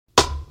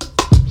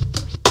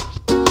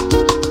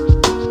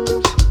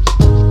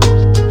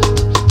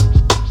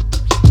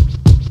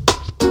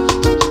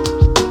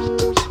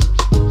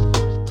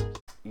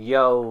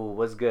Yo,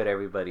 what's good,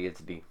 everybody?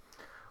 It's D.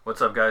 What's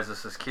up, guys?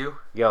 This is Q.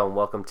 Yo, and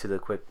welcome to the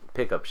quick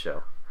pickup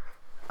show.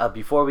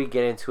 Before we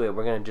get into it,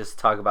 we're gonna just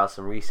talk about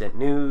some recent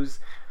news.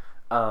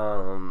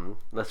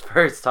 Let's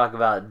first talk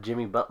about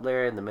Jimmy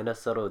Butler and the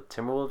Minnesota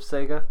Timberwolves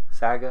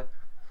saga.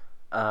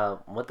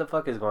 What the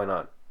fuck is going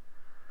on?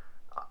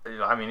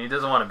 I mean, he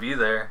doesn't want to be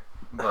there,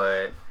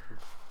 but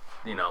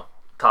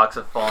talks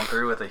have fallen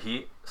through with the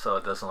Heat, so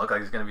it doesn't look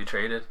like he's gonna be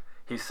traded.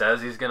 He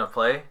says he's gonna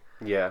play.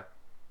 Yeah.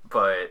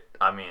 But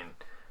I mean,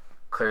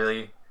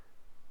 clearly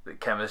the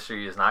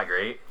chemistry is not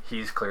great.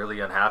 He's clearly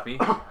unhappy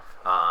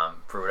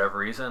for whatever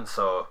reason.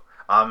 So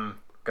I'm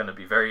gonna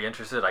be very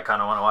interested. I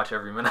kind of want to watch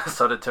every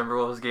Minnesota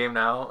Timberwolves game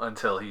now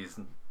until he's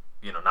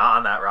not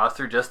on that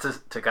roster, just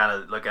to kind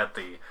of look at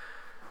the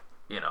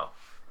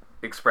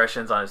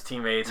expressions on his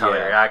teammates, how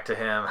they react to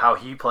him, how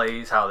he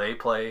plays, how they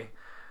play.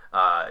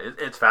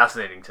 It's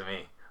fascinating to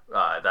me.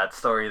 That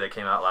story that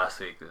came out last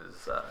week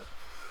is a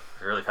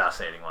really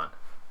fascinating one.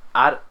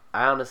 I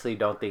honestly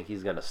don't think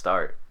he's gonna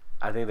start.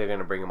 I think they're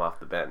gonna bring him off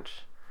the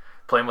bench.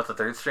 Playing with the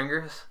third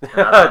stringers,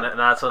 and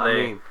that's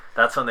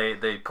when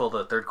they pull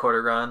the third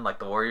quarter run like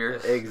the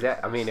Warriors.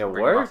 Exactly. I mean, it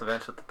bring worked. him off the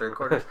bench with the third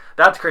quarters.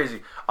 That's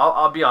crazy.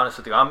 I'll be honest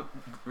with you. I'm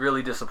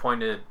really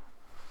disappointed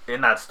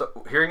in that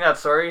hearing that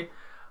story.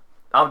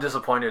 I'm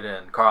disappointed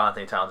in Karl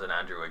Anthony Towns and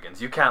Andrew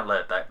Wiggins. You can't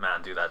let that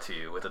man do that to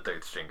you with the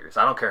third stringers.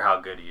 I don't care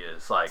how good he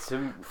is.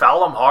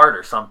 Foul him hard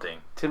or something.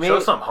 To me, show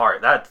some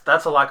heart.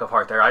 That's a lack of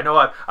heart there. I know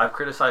I've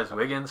criticized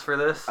Wiggins for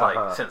this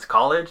since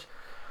college,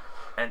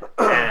 and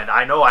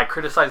I know I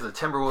criticized the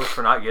Timberwolves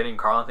for not getting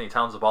Karl Anthony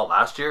Towns the ball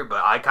last year,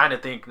 but I kind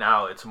of think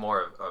now it's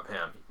more of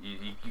him.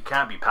 You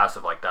can't be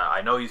passive like that.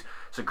 I know he's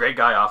a great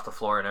guy off the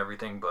floor and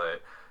everything,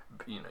 but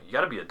you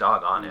got to be a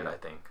dog on it. I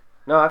think.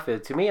 No, I feel.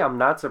 To me, I'm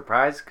not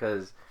surprised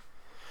because.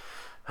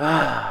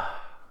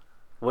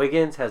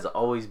 Wiggins has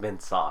always been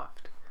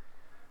soft.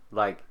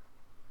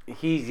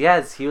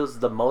 He was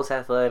the most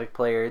athletic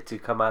player to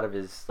come out of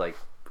his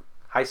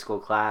high school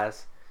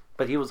class,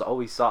 but he was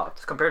always soft.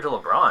 It's compared to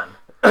LeBron.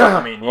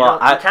 I mean, you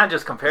can't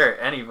just compare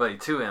anybody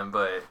to him,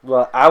 but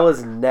I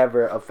was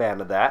never a fan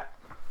of that.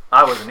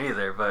 I wasn't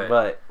either,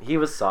 but he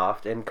was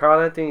soft, and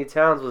Karl Anthony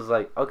Towns was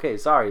okay,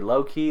 sorry,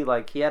 low key,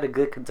 he had a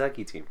good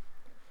Kentucky team.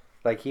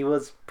 He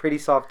was pretty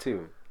soft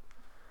too.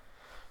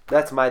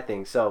 That's my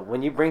thing. So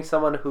when you bring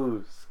someone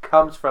who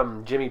comes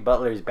from Jimmy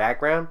Butler's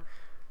background,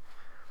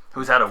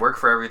 who's had to work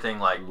for everything,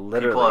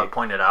 literally. People have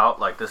pointed out,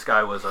 this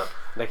guy was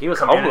he was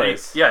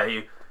homeless. Yeah,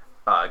 he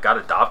got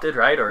adopted,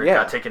 right, or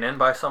got taken in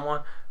by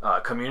someone.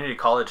 Community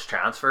college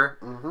transfer.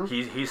 Mm-hmm.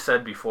 He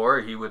said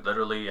before he would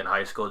literally in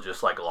high school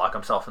just lock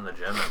himself in the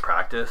gym and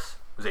practice.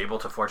 Was able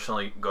to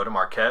fortunately go to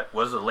Marquette.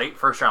 Was a late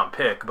first round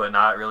pick, but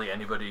not really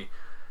anybody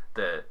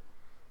that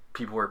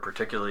people were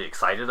particularly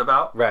excited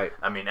about. Right.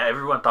 I mean,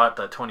 everyone thought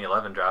the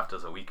 2011 draft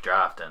was a weak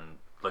draft, and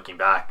looking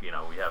back, we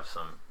have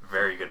some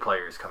very good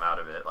players come out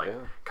of it,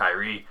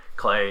 Kyrie,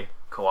 Clay,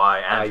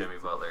 Kawhi, and Jimmy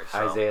Butler.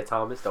 So. Isaiah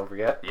Thomas, don't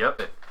forget.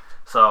 Yep.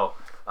 So,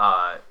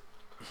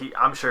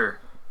 I'm sure,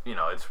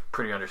 it's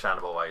pretty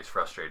understandable why he's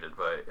frustrated,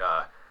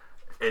 but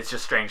it's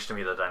just strange to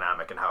me, the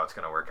dynamic and how it's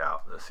going to work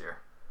out this year.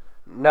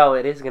 No,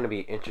 it is going to be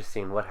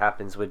interesting what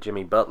happens with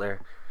Jimmy Butler.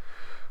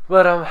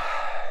 But,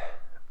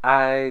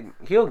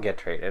 he'll get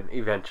traded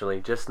eventually,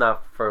 just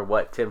not for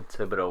what Tim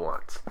Thibodeau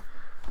wants.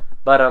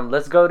 But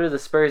let's go to the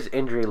Spurs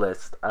injury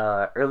list.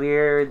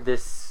 Earlier in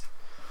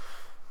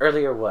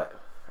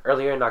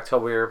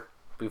October,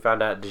 we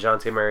found out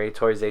DeJounte Murray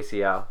tore his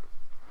ACL,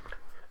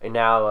 and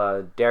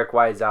now Derek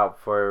White is out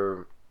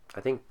for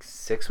I think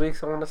 6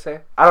 weeks. I want to say,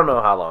 I don't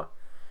know how long,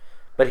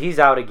 but he's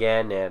out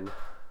again. And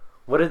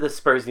what do the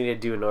Spurs need to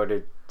do in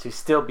order to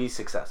still be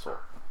successful?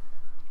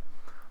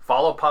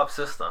 Follow Pop's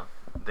system.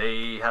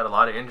 They had a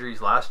lot of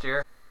injuries last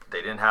year.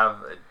 They didn't have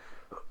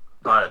a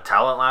lot of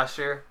talent last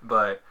year,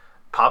 but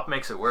Pop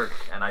makes it work.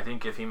 And I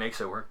think if he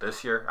makes it work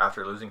this year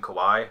after losing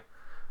Kawhi,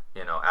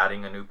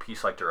 adding a new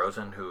piece like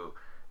DeRozan, who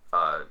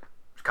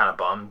is kind of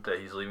bummed that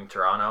he's leaving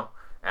Toronto,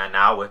 and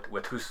now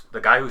with who's the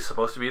guy who's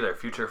supposed to be their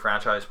future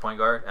franchise point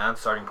guard and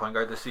starting point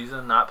guard this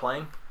season not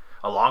playing,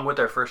 along with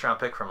their first round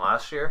pick from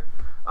last year,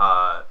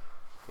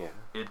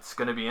 it's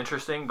going to be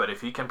interesting, but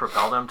if he can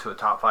propel them to a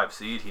top 5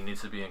 seed, he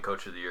needs to be in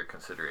Coach of the Year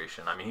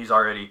consideration. I mean, he's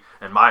already,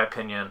 in my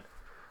opinion,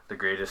 the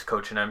greatest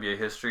coach in NBA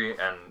history,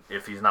 and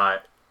if he's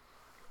not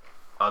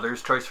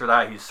others' choice for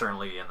that, he's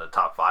certainly in the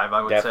top 5,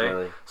 I would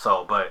say.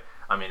 So, but,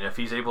 I mean, if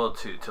he's able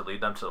to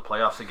lead them to the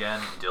playoffs again,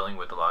 dealing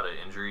with a lot of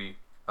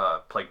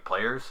injury-plagued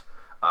players,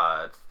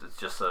 it's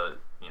just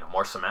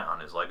more cement on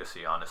his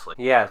legacy, honestly.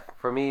 Yeah,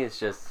 for me, it's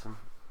just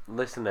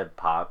listen to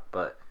Pop,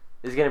 but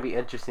it's going to be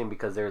interesting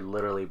because they're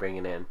literally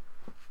bringing in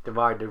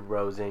DeMar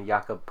DeRozan,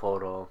 Jakob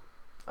Poeltl,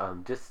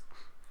 just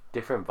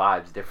different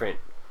vibes, different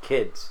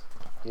kids,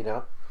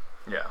 Yeah.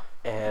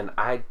 And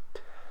I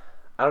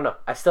don't know.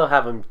 I still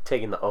have them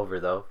taking the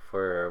over, though,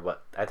 for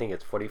what? I think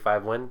it's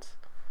 45 wins.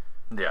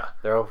 Yeah.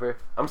 They're over.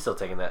 I'm still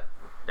taking that.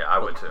 Yeah, I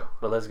would too.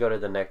 But let's go to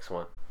the next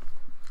one.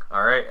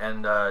 All right,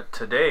 and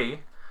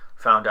today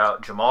found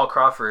out Jamal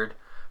Crawford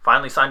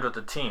finally signed with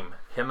the team.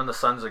 him and the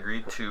Suns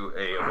agreed to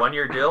a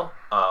 1-year deal,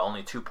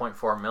 only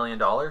 $2.4 million.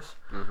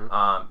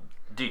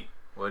 D,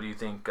 what do you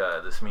think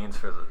this means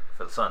for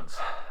the Suns?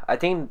 I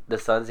think the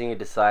Suns need to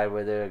decide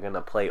whether they're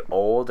gonna play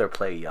old or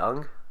play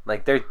young.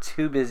 Like, they're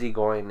too busy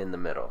going in the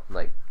middle.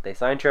 Like, they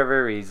signed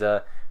Trevor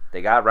Ariza,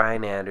 they got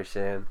Ryan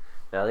Anderson,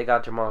 now they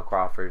got Jamal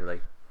Crawford.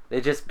 Like,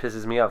 it just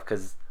pisses me off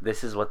because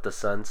this is what the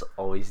Suns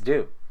always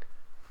do.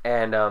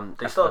 And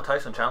they still have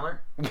Tyson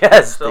Chandler?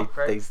 Yes, still,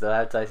 they still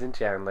have Tyson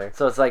Chandler.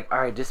 So it's like, all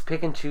right, just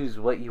pick and choose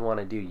what you want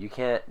to do. You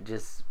can't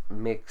just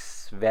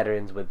mix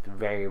veterans with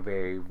very,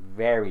 very,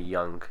 very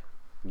young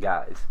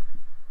guys.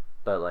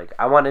 But, like,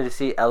 I wanted to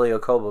see Elio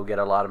Kobo get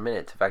a lot of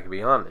minutes, if I could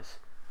be honest.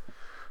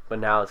 But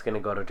now it's going to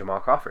go to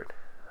Jamal Crawford.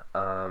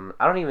 I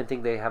don't even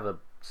think they have a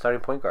starting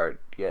point guard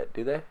yet,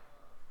 do they?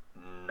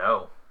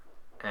 No.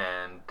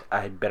 And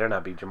I better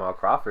not be Jamal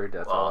Crawford.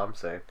 That's all I'm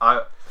saying.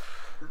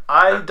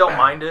 I don't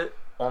mind it,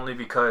 only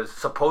because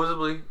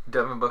supposedly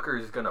Devin Booker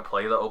is going to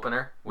play the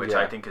opener, which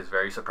I think is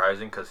very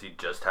surprising because he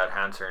just had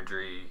hand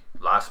surgery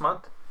last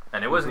month.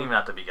 And it wasn't even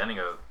at the beginning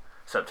of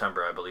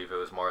September, I believe. It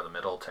was more the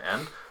middle to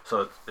end.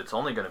 So it's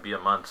only going to be a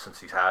month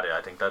since he's had it.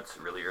 I think that's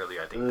really early.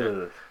 I think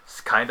they're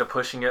kind of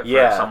pushing it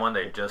for someone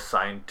they just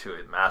signed to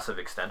a massive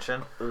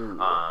extension.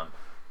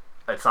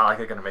 It's not like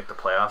they're going to make the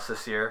playoffs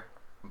this year,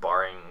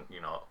 barring,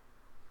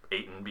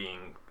 Ayton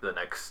being the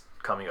next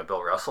coming of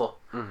Bill Russell.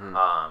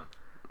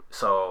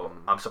 So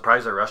I'm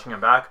surprised they're rushing him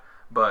back.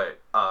 But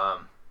I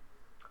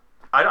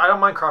don't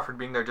mind Crawford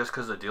being there just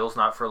because the deal's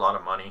not for a lot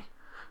of money.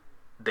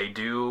 They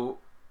do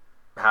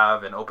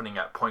have an opening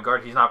at point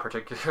guard. He's not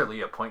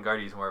particularly a point guard.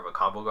 He's more of a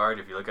combo guard.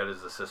 If you look at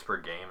his assists per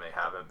game, they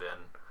haven't been,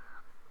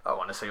 I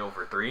want to say,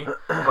 over 3.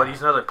 But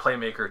he's another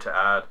playmaker to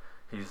add.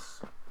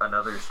 He's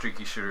another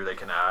streaky shooter they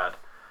can add.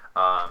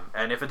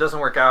 And if it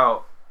doesn't work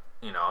out,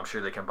 I'm sure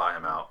they can buy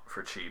him out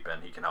for cheap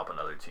and he can help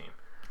another team.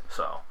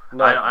 So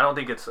I don't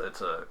think it's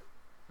a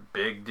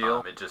big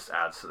deal. It just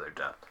adds to their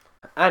depth.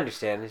 I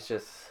understand. It's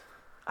just,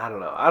 I don't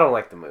know. I don't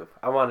like the move.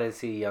 I wanted to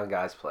see young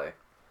guys play.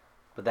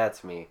 But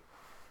that's me.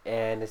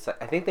 And it's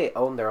like, I think they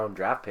own their own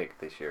draft pick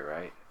this year,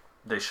 right?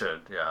 They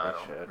should. Yeah, I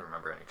don't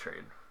remember any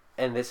trade.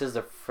 And this is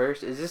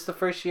is this the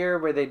first year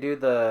where they do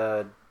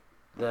the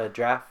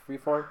draft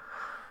reform?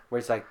 Where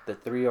it's like the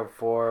 3 or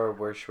 4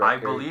 worst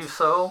records? I believe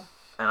so.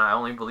 And I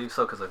only believe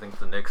so because I think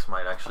the Knicks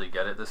might actually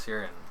get it this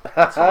year. And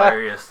it's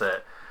hilarious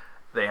that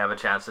they have a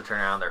chance to turn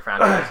around their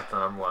franchise with the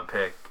number 1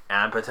 pick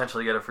and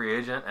potentially get a free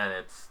agent. And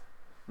it's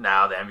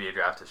now the NBA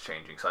draft is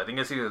changing. So I think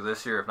it's either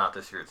this year. If not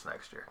this year, it's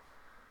next year.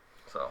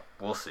 So,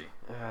 we'll see.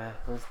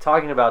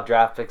 Talking about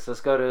draft picks, let's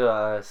go to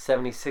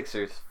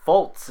 76ers.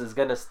 Fultz is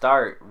going to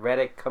start.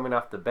 Redick coming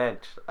off the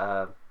bench.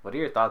 What are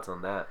your thoughts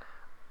on that?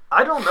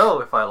 I don't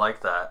know if I like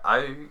that.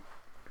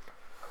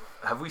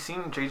 Have we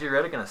seen J.J.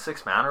 Redick in a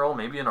 6-man role?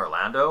 Maybe in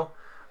Orlando.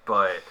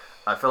 But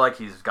I feel like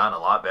he's gotten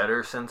a lot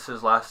better since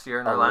his last year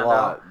in Orlando. A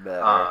lot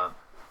better.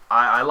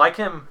 I like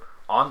him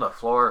on the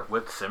floor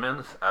with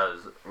Simmons as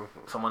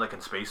someone that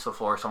can space the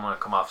floor, someone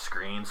to come off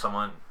screen,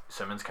 someone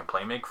Simmons can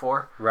play make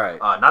for. Right.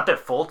 Not that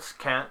Fultz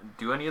can't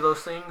do any of those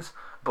things,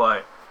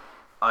 but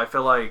I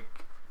feel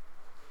like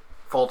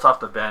Fultz off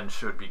the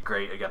bench would be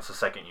great against the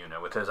second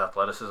unit. With his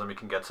athleticism, he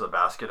can get to the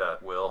basket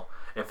at will.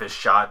 If his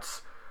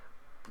shots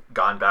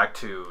gone back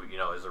to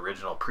his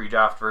original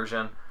pre-draft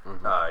version,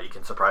 he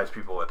can surprise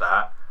people with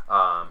that.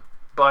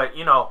 But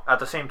at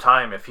the same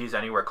time, if he's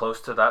anywhere close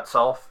to that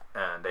self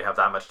and they have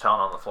that much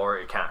talent on the floor,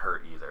 it can't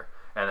hurt either.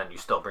 And then you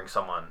still bring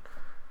someone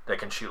that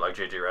can shoot like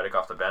J.J. Redick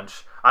off the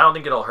bench. I don't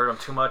think it'll hurt him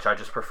too much. I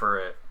just prefer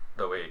it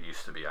the way it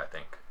used to be, I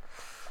think.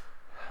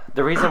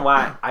 The reason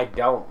why I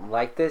don't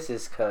like this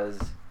is because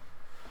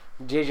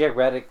J.J.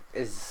 Redick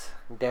is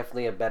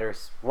definitely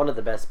one of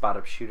the best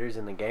spot-up shooters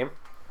in the game.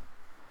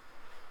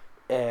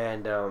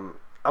 And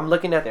I'm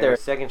looking at their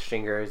second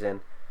stringers, and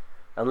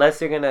unless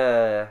they're going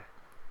to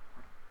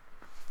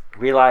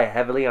rely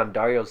heavily on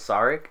Dario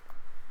Saric,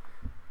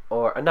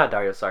 or not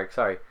Dario Saric,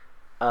 sorry,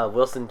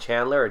 Wilson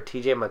Chandler or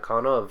T.J.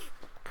 McConnell of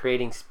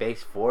creating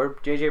space for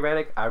J.J.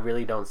 Redick, I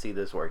really don't see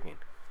this working.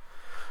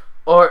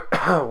 Or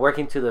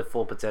working to the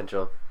full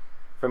potential.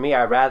 For me,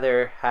 I'd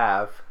rather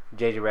have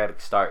J.J.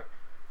 Redick start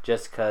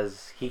just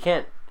because he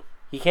can't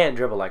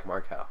dribble like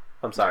Markelle.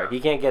 I'm sorry, he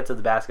can't get to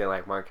the basket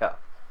like Markelle.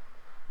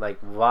 Like,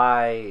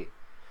 why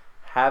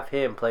have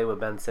him play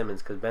with Ben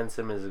Simmons? Because Ben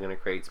Simmons is going to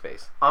create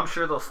space. I'm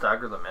sure they'll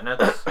stagger the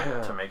minutes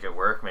to make it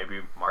work. Maybe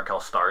Markelle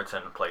starts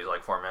and plays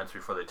like 4 minutes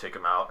before they take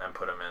him out and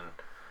put him in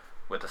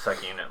with the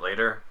second unit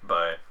later.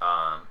 But,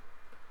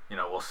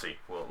 we'll see.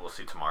 We'll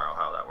see tomorrow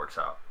how that works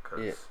out.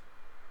 Because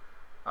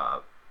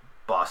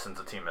Boston's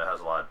a team that has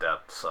a lot of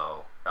depth,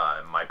 so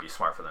it might be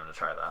smart for them to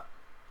try that.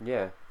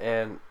 Yeah.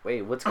 And,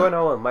 wait, what's going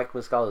on with Mike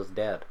Muscala's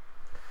dad?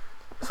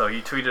 So he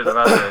tweeted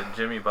about the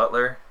Jimmy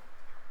Butler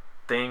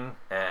thing,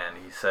 and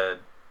he said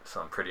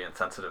some pretty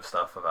insensitive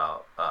stuff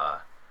about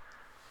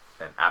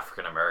an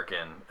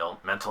African-American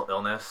mental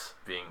illness,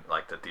 being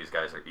like that these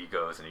guys are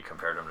egos, and he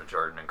compared them to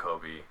Jordan and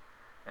Kobe.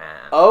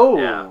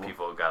 And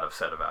people got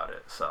upset about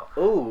it. So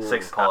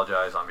Six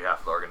apologized on behalf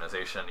of the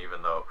organization,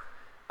 even though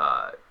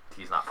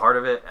he's not part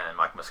of it, and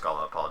Mike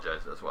Muscala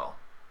apologized as well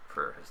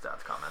for his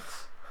dad's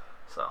comments.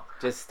 So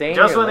Just stay in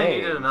just your when they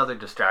lane. needed another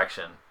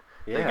distraction,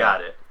 Yeah. they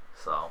got it.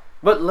 So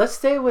But let's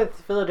stay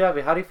with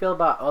Philadelphia. How do you feel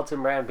about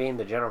Elton Brand being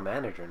the general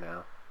manager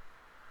now?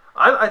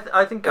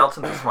 I think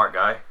Elton's a smart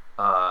guy.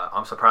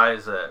 I'm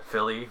surprised that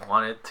Philly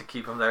wanted to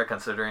keep him there,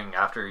 considering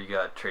after he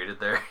got traded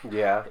there,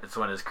 Yeah. it's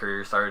when his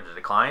career started to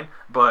decline.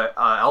 But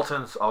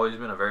Elton's always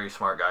been a very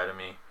smart guy to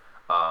me.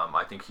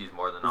 I think he's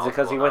more than Is it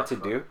because he went to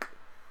Duke?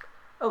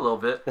 A little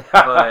bit,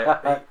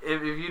 but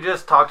if you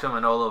just talk to him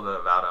and know a little bit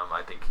about him,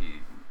 I think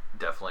he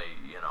definitely,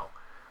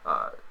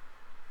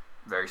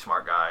 very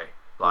smart guy,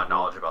 a lot of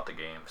knowledge about the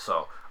game.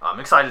 So I'm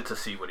excited to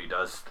see what he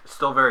does.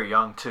 Still very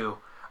young too,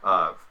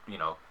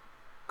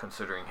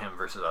 considering him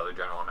versus other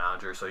general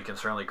managers. So he can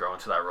certainly grow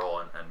into that role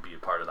and be a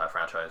part of that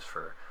franchise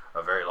for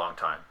a very long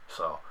time.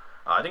 So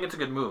I think it's a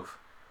good move.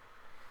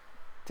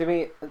 To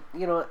me,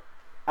 you know what?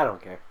 I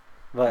don't care.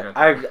 But You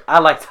don't I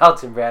liked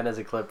Elton Brand as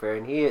a Clipper,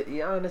 and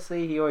he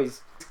honestly, he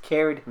always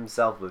carried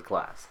himself with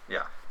class.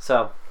 Yeah.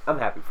 So, I'm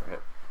happy for him.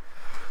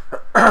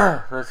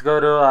 Let's go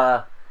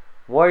to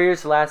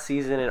Warriors last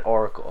season in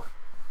Oracle.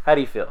 How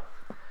do you feel?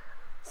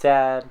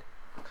 Sad?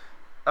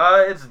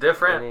 It's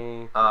different.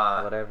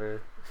 Funny,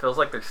 whatever. Feels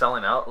like they're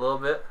selling out a little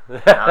bit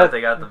now that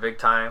they got the big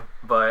time.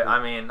 But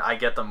I mean, I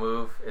get the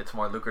move. It's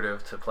more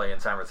lucrative to play in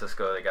San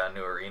Francisco. They got a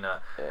new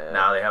arena. Yeah.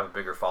 Now they have a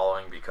bigger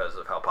following because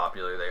of how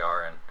popular they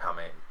are and how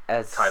many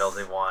titles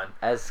they've won.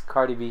 As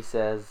Cardi B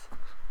says,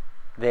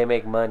 they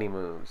make money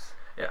moves.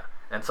 Yeah.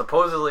 And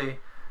supposedly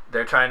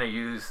they're trying to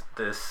use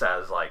this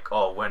as like,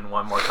 oh, win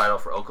one more title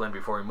for Oakland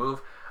before we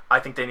move.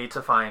 I think they need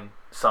to find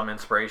some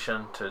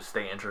inspiration to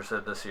stay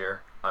interested this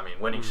year. I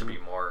mean, winning should be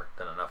more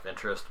than enough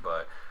interest,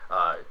 but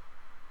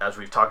as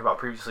we've talked about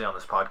previously on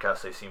this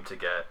podcast, they seem to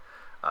get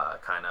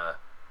kind of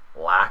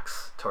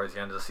lax towards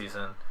the end of the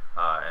season,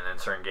 and in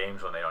certain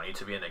games when they don't need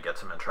to be, and it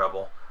gets them in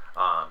trouble.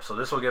 So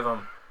this will give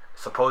them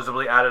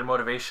supposedly added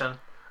motivation,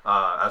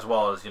 as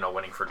well as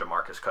winning for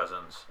DeMarcus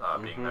Cousins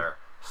being there.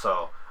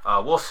 So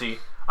we'll see.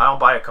 I don't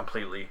buy it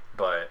completely,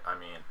 but I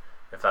mean,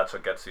 if that's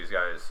what gets these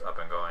guys up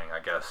and going, I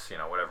guess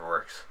whatever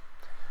works.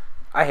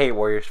 I hate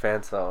Warriors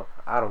fans, so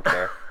I don't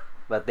care.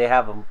 But they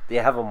have a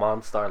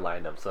Monstar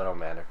lineup, so it don't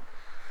matter.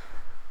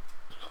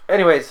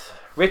 Anyways,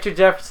 Richard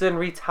Jefferson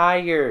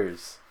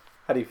retires.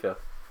 How do you feel?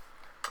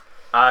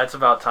 It's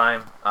about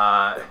time.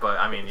 But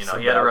I mean, he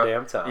had a rough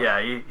damn time.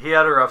 Yeah, he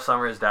had a rough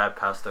summer. His dad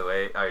passed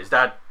away. His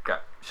dad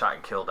got shot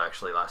and killed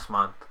actually last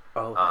month.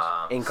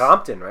 Oh, in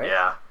Compton, right?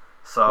 Yeah.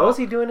 So what was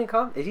he doing in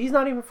Compton? He's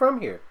not even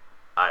from here.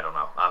 I don't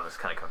know. I was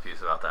kind of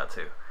confused about that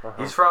too.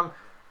 Uh-huh.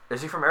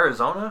 Is he from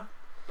Arizona?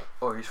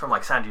 Or he's from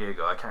like San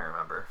Diego? I can't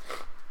remember.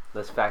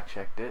 Let's fact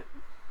check it.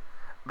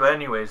 But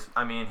anyways,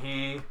 I mean,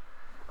 he,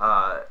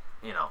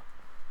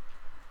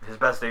 his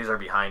best days are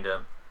behind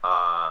him.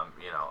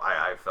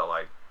 I felt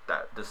like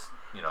that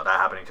that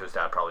happening to his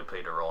dad probably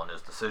played a role in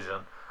his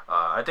decision.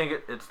 I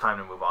think it's time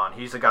to move on.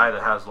 He's a guy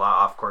that has a lot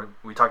off court.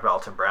 We talked about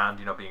Elton Brand,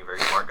 being a very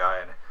smart guy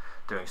and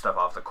doing stuff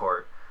off the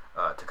court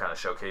to kind of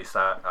showcase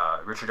that.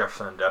 Richard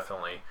Jefferson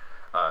definitely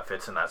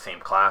fits in that same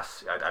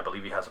class. I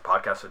believe he has a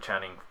podcast with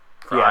Channing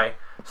Frye. Yeah.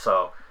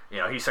 So,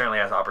 he certainly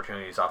has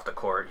opportunities off the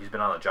court. He's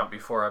been on the jump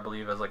before, I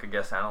believe, as like a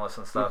guest analyst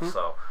and stuff. Mm-hmm.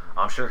 So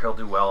I'm sure he'll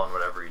do well in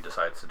whatever he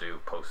decides to do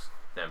post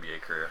the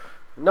NBA career.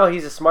 No,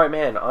 he's a smart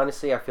man.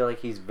 Honestly, I feel like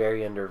he's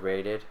very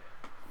underrated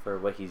for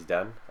what he's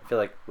done. I feel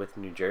like with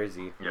New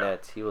Jersey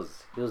Nets, he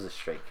was a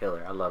straight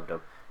killer. I loved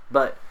him.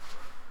 But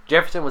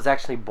Jefferson was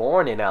actually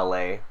born in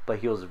LA, but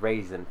he was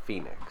raised in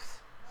Phoenix.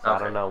 So I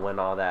don't know when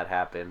all that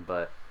happened,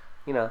 but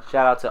shout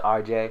out to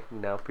RJ.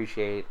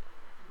 Appreciate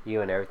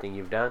you and everything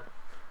you've done.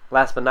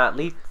 Last but not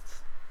least,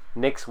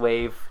 Knicks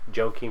wave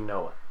Joakim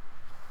Noah.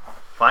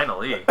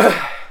 Finally.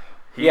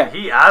 He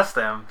asked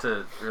them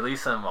to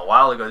release him a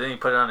while ago. Then he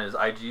put it on his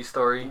IG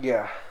story.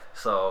 Yeah.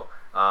 So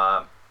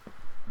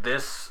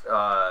this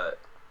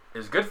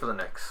is good for the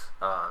Knicks.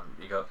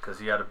 Because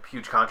he had a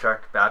huge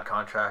contract, bad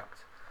contract.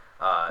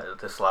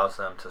 This allows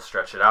them to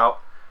stretch it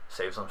out,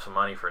 saves them some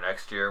money for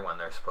next year when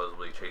they're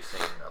supposedly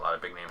chasing a lot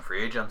of big name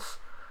free agents.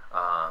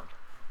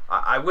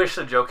 I wish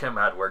that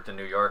Joakim had worked in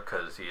New York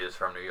because he is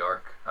from New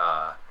York.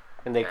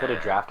 And they could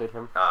have drafted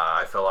him.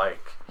 I feel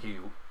like he,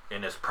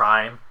 in his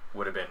prime,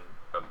 would have been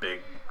a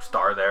big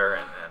star there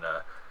and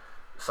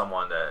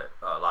someone that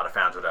a lot of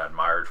fans would have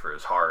admired for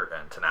his heart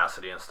and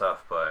tenacity and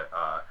stuff. But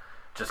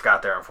just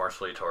got there,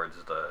 unfortunately, towards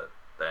the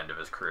end of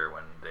his career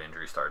when the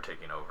injury started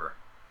taking over.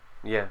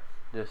 Yeah,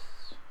 just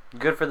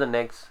good for the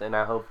Knicks, and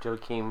I hope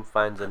Joakim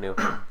finds a new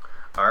home.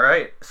 All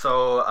right,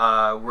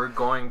 so we're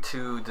going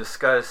to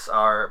discuss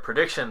our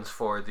predictions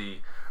for the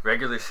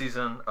regular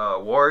season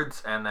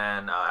awards, and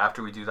then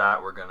after we do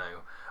that, we're going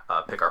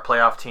to pick our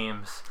playoff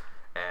teams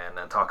and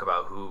then talk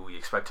about who we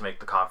expect to make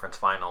the conference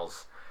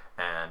finals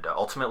and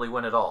ultimately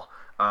win it all.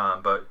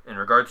 But in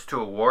regards to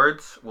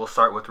awards, we'll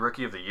start with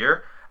Rookie of the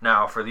Year.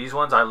 Now, for these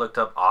ones, I looked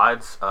up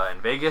odds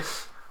in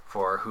Vegas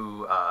for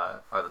who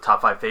are the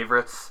top 5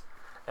 favorites,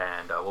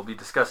 and we'll be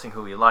discussing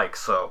who we like.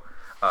 So,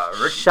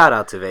 Shout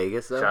out to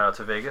Vegas, though. Shout out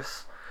to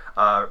Vegas.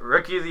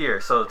 Rookie of the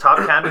year. So the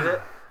top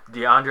candidate,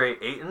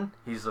 DeAndre Ayton.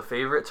 He's the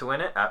favorite to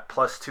win it at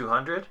plus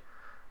 200.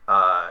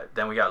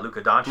 Then we got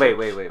Luka Doncic.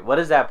 Wait. What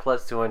does that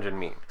plus 200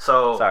 mean?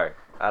 So sorry,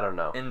 I don't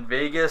know. in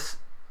Vegas,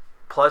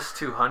 plus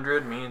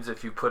 200 means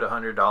if you put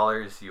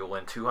 $100, you'll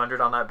win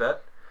 200 on that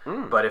bet.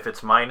 But if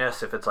it's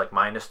like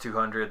minus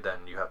 200, then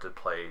you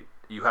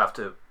have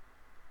to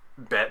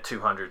bet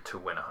 200 to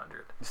win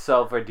 100.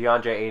 So for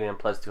DeAndre Ayton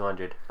plus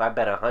 200, if I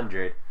bet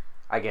 100,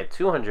 I get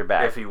 200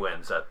 back. If he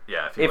wins that,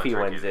 yeah. If he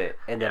wins it,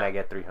 and then I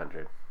get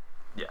 300.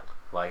 Yeah.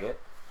 Like it?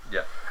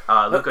 Yeah.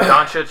 Luka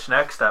Doncic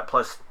next at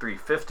plus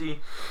 350.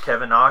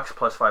 Kevin Knox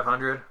plus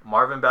 500.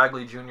 Marvin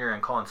Bagley Jr.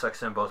 and Colin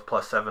Sexton both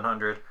plus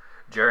 700.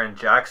 Jaren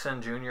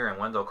Jackson Jr. and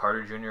Wendell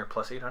Carter Jr.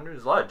 plus 800.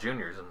 There's a lot of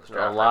juniors in this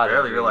draft. I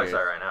barely realize that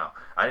right now.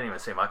 I didn't even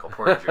say Michael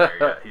Porter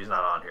Jr. yet. He's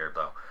not on here,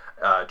 though.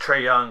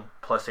 Trae Young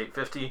plus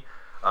 850.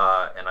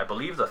 And I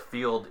believe the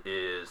field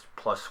is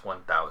plus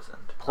 1,000.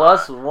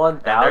 Plus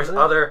 1,000?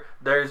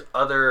 There's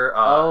other.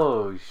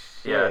 Oh,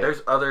 shit. Yeah,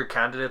 there's other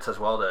candidates as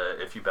well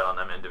that if you bet on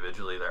them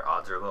individually, their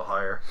odds are a little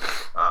higher.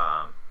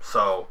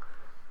 So,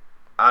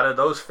 out of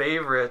those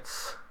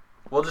favorites,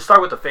 we'll just start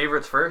with the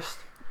favorites first.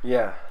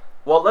 Yeah.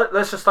 Well,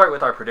 let's just start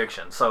with our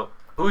prediction. So,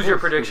 who's your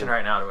prediction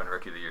right now to win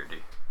Rookie of the Year, D?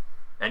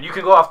 And you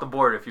can go off the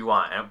board if you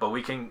want, but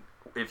we can,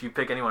 if you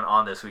pick anyone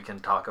on this, we can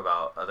talk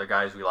about other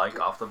guys we like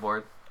off the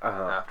board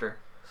after.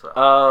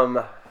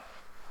 So.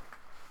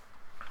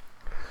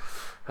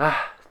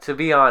 To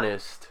be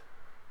honest,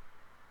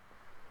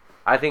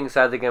 I think it's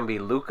either gonna be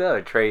Luka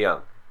or Trae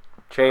Young.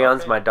 Trae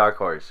Young's my dark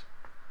horse,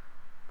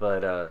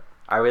 but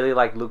I really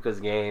like Luka's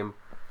game,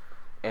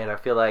 and I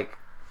feel like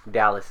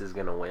Dallas is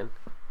gonna win.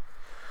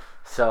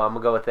 So I'm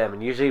gonna go with them.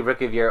 And usually,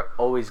 Rookie of the Year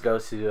always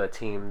goes to a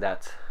team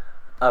that's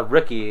a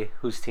rookie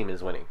whose team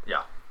is winning.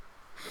 Yeah.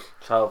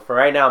 So for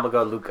right now, I'm gonna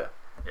go Luka.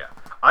 Yeah,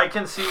 I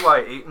can see why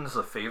Ayton's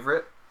the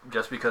favorite,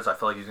 just because I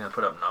feel like he's gonna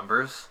put up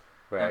numbers.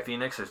 Right. In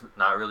Phoenix, there's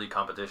not really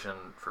competition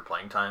for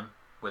playing time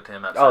with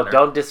him at center. Oh,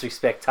 don't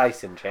disrespect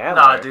Tyson Chandler.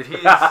 Nah, dude,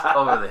 he's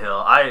over the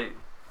hill.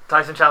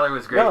 Tyson Chandler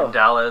was great in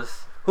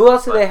Dallas. Who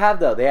else do they have,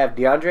 though? They have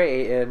DeAndre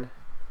Ayton,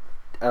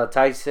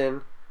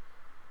 Tyson,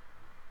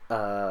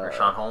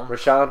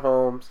 Rashawn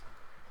Holmes,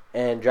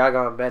 and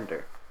Dragon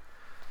Bender.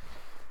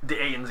 The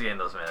Ayton's getting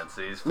those minutes.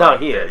 He's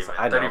he is.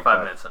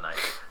 35 minutes a night.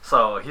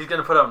 So he's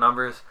going to put up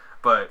numbers,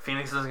 but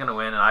Phoenix is going to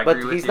win, and I agree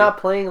with you. But he's not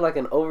playing like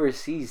an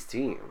overseas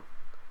team.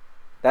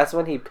 That's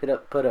when he put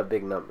up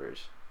big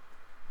numbers.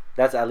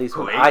 That's at least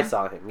when I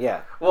saw him,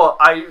 yeah. Well,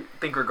 I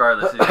think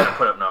regardless, he's going to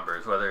put up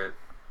numbers, whether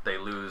they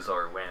lose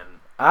or win.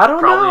 I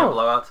don't know. Probably in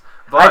blowouts.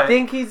 But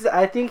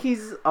I think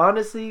he's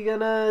honestly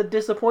gonna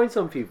disappoint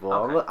some people.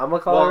 Okay. I'm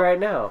gonna call it right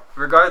now.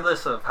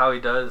 Regardless of how he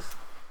does,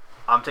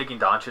 I'm taking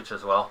Doncic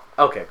as well.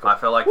 Okay, cool. I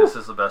feel like this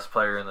is the best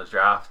player in the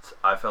draft.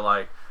 I feel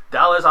like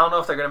Dallas, I don't know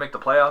if they're gonna make the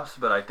playoffs,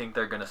 but I think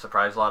they're gonna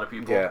surprise a lot of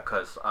people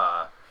because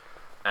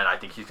and I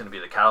think he's gonna be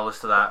the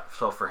catalyst to that.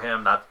 So for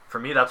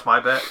me, that's my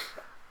bet.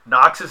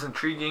 Knox is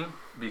intriguing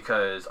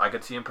because I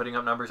could see him putting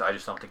up numbers. I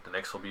just don't think the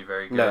Knicks will be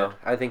very good. No,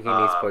 I think he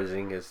needs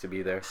Porzingis to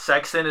be there.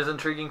 Sexton is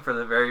intriguing for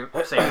the very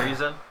same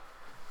reason.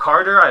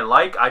 Carter,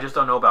 I just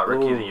don't know about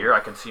Rookie of the Year. I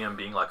can see him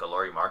being like a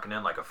Lauri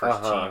Markkanen, like a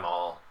first-team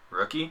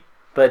all-rookie.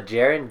 But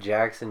Jaren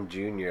Jackson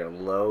Jr.,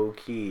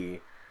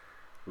 low-key,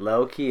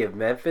 if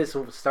Memphis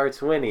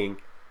starts winning,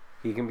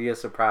 he can be a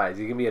surprise.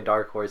 He can be a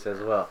dark horse as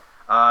well.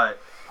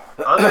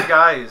 Other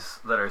guys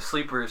that are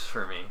sleepers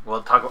for me.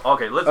 We'll talk.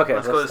 Let's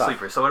go to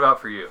sleepers. So what about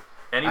for you?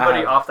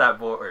 Anybody off that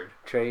board?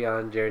 Trae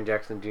Young, Jaren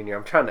Jackson Jr.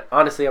 I'm trying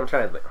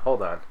to.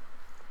 Hold on.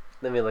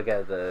 Let me look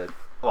at the.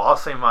 Well, I'll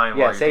say mine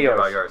while you think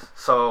about yours.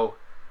 So,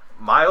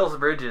 Miles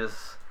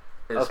Bridges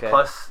is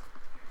plus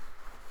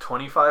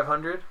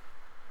 2,500.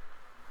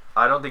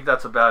 I don't think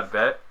that's a bad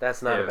bet.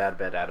 That's not a bad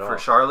bet at all. For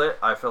Charlotte,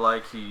 I feel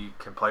like he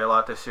can play a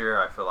lot this year.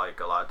 I feel like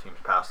a lot of teams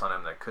passed on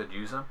him that could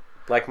use him.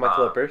 Like my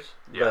Clippers.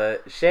 Yeah.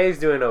 But Shea's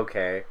doing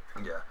okay.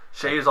 Yeah.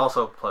 Shea is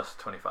also plus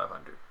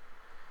 2,500.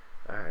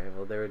 Alright,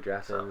 well, they were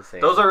drafted in the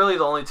same. Those are really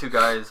the only two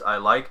guys I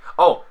like.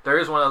 Oh, there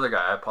is one other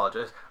guy. I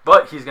apologize.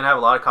 But he's going to have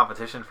a lot of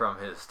competition from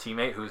his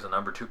teammate, who's the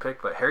number 2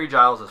 pick. But Harry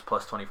Giles is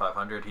plus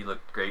 2,500. He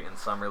looked great in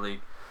Summer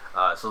League.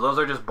 So those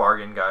are just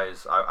bargain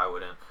guys. I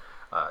wouldn't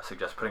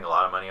suggest putting a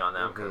lot of money on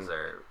them because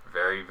they're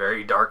very,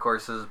 very dark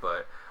horses.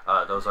 But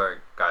those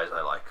are guys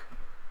I like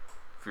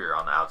if you're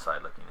on the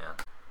outside looking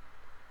in.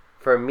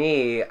 For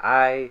me,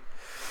 I'm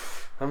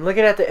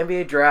looking at the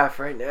NBA draft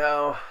right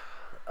now.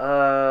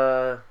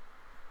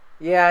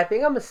 Yeah, I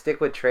think I'm going to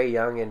stick with Trae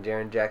Young and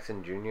Jaren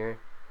Jackson Jr.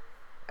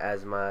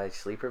 as my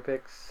sleeper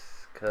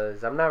picks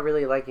because I'm not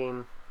really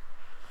liking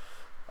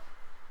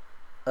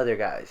other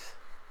guys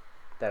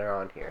that are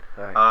on here.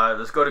 All right.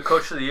 Let's go to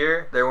Coach of the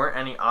Year. There weren't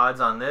any odds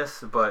on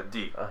this, but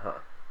D,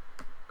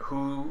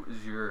 who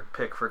is your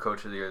pick for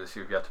Coach of the Year this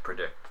year if you have to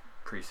predict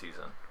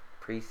preseason?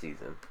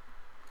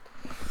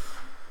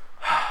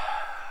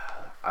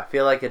 I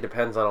feel like it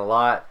depends on a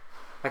lot.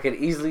 I could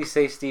easily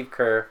say Steve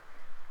Kerr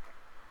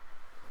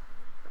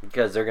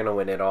because they're going to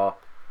win it all.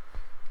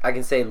 I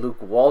can say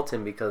Luke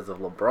Walton because of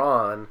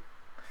LeBron.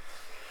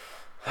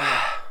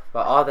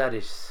 But all that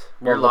is...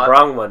 Your Well,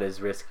 LeBron one is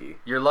risky.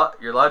 Your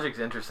logic's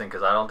interesting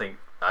because I don't think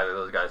either of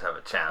those guys have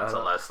a chance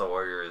unless the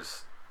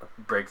Warriors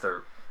break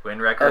their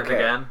win record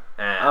again.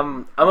 And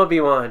I'm gonna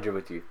be 100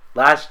 with you.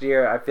 Last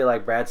year, I feel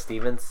like Brad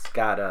Stevens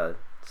got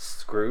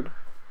screwed.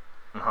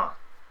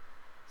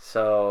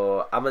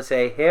 So I'm gonna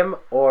say him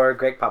or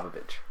Greg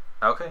Popovich.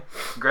 Okay,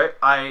 great.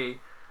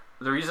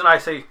 The reason I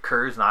say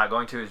Kerr's not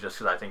going to is just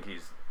because I think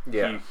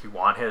he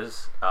won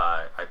his.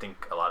 I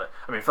think a lot of.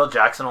 I mean, Phil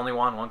Jackson only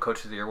won one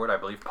Coach of the Year award. I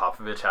believe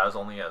Popovich has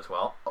only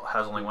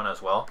one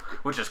as well,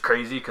 which is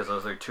crazy because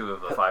those are two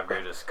of the 5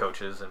 greatest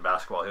coaches in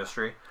basketball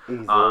history.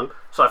 Easily.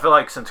 So I feel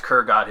like since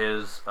Kerr got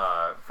his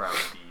from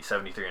the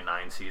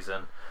 73-9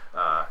 season,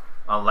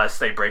 unless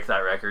they break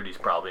that record, he's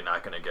probably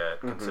not going to get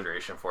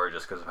consideration for it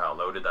just because of how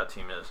loaded that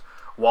team is.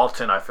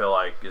 Walton, I feel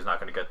like, is not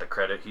going to get the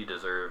credit he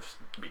deserves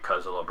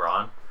because of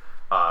LeBron.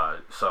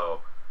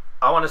 So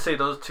I want to say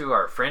those two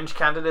are fringe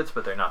candidates,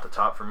 but they're not the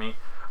top for me.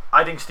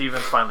 I think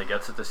Stevens finally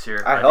gets it this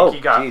year. I think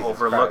he got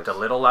overlooked a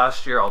little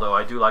last year, although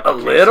I do like a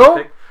little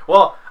pick.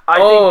 Well,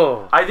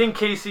 I think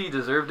KC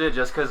deserved it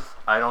just because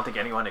I don't think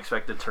anyone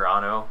expected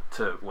Toronto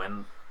to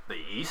win the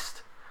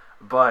East,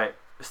 but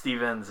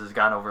Stevens has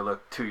gotten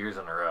overlooked 2 years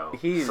in a row.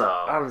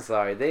 I'm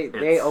sorry,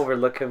 they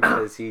overlook him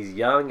because he's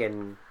young,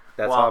 and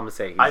that's all I'm gonna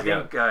say. I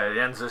think it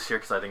ends this year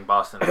because I think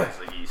Boston wins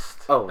the East.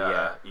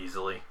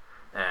 Easily.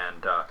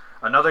 And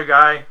another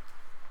guy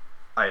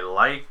I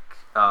like,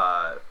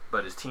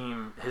 but his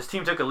team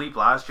took a leap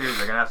last year.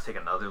 They're gonna have to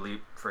take another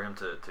leap for him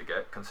to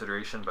get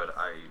consideration, but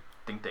I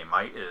think they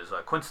might. Is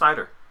Quinn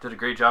Snyder did a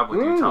great job with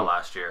Utah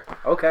last year.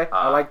 Okay,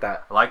 I like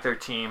that. I like their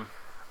team.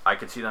 I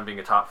could see them being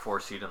a top 4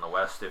 seed in the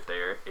West if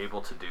they're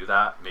able to do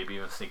that. Maybe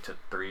even sneak to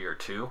 3 or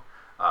 2.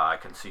 I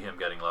can see him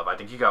getting love. I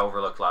think he got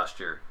overlooked last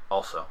year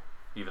also,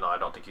 even though I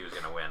don't think he was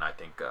going to win. I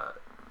think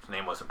his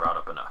name wasn't brought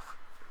up enough.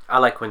 I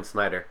like Quinn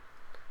Snyder.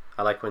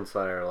 I like Quinn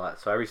Snyder a lot,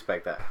 so I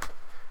respect that.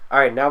 All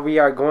right, now we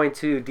are going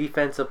to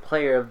Defensive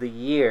Player of the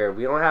Year.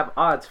 We don't have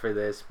odds for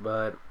this,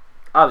 but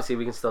obviously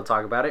we can still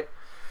talk about it.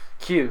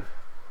 Q,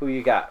 who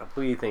you got?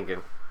 Who you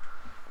thinking?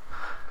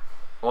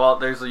 Well,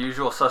 there's the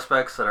usual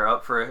suspects that are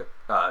up for it.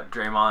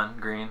 Draymond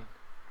Green,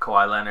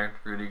 Kawhi Leonard,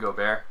 Rudy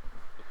Gobert.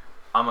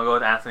 I'm going to go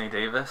with Anthony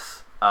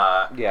Davis.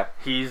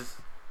 He's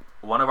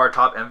one of our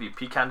top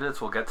MVP candidates.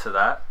 We'll get to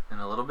that in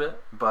a little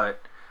bit.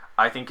 But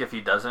I think if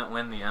he doesn't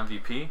win the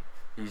MVP,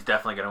 he's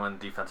definitely going to win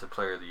Defensive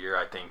Player of the Year.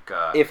 I think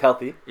if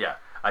healthy. Yeah.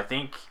 I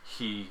think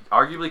he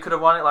arguably could have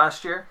won it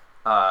last year,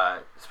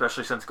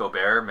 especially since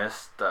Gobert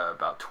missed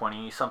about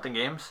 20-something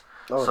games.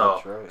 Oh,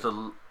 that's right.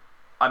 So,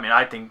 I mean,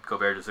 I think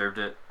Gobert deserved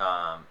it,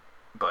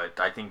 but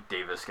I think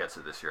Davis gets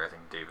it this year. I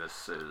think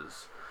Davis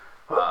is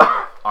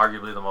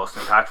arguably the most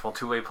impactful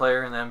two-way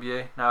player in the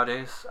NBA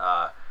nowadays.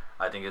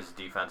 I think his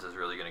defense is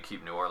really going to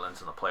keep New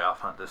Orleans in the playoff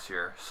hunt this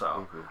year,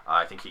 so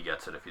I think he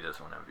gets it if he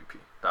doesn't win MVP.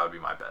 That would be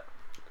my bet.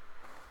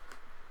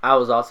 I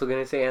was also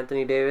going to say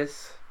Anthony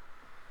Davis,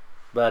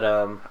 but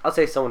I'll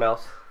say someone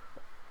else.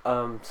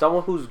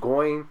 Someone who's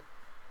going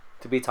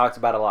to be talked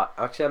about a lot.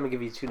 Actually, I'm going to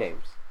give you 2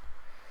 names.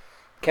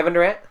 Kevin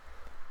Durant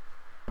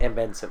and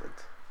Ben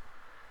Simmons.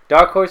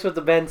 Dark horse with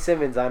the Ben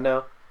Simmons, I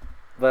know,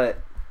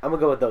 but I'm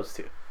going to go with those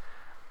 2.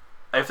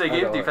 If they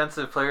gave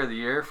Defensive Player of the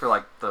Year for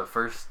like the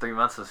first 3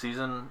 months of the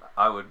season,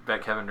 I would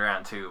bet Kevin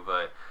Durant too,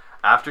 but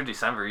after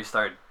December he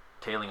started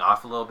tailing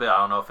off a little bit. I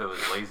don't know if it was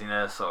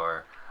laziness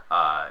or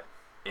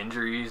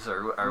injuries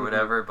or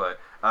whatever, but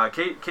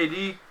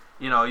KD,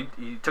 you know,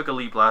 he took a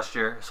leap last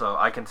year, so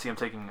I can see him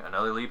taking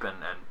another leap, and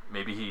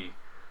maybe he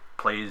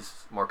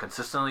plays more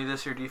consistently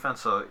this year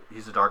defense, so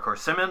he's a dark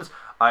horse. Simmons,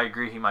 I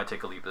agree, he might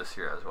take a leap this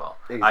year as well.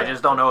 Exactly. I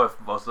just don't know if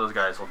both of those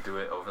guys will do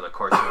it over the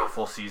course of a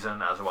full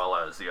season as well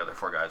as the other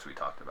 4 guys we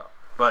talked about.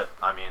 But,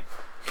 I mean,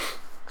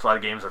 that's why the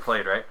games are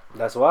played, right?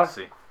 That's why. Let's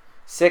see.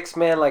 6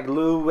 man like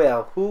Lou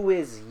Will. Who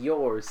is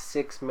your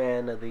 6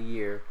 man of the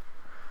year?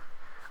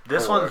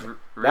 This one's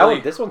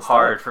really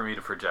hard for me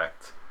to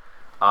project.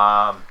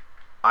 I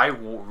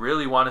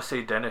really want to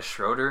say Dennis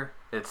Schroeder,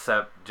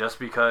 except just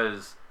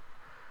because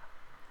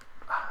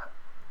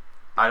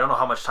I don't know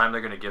how much time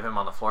they're going to give him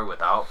on the floor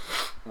without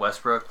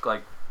Westbrook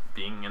like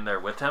being in there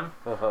with him.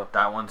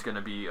 That one's going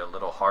to be a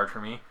little hard for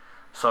me.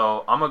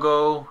 So I'm going to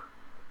go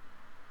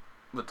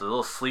with the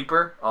little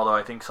sleeper, although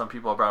I think some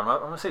people brought him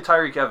up. I'm going to say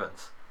Tyreek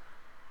Evans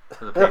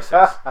for the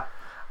Pacers.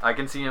 I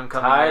can see him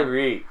coming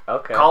Tyreek,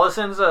 okay.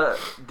 Collison's a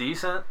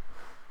decent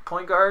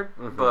point guard,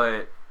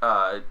 but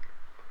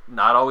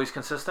not always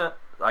consistent.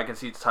 I can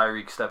see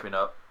Tyreek stepping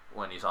up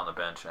when he's on the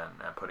bench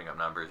and putting up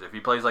numbers. If he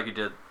plays like he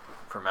did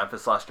for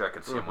Memphis last year, I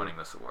could see him winning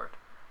this award.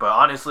 But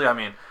honestly, I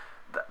mean,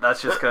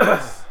 that's just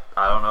because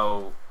I don't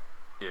know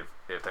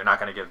if they're not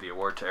going to give the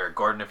award to Eric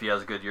Gordon if he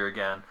has a good year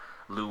again.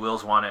 Lou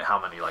Will's won it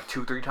how many, like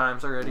 2-3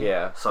 times already?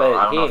 Yeah. So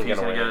I don't know if he's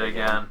going to get it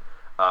again.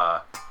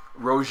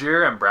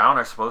 Rozier and Brown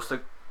are supposed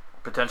to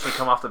potentially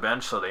come off the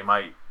bench, so they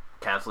might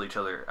cancel each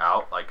other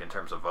out, like in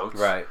terms of votes.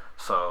 Right.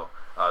 So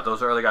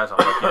those are the guys I'm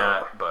looking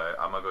at, but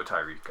I'm going to go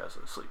Tyreek as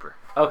a sleeper.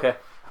 Okay.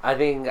 I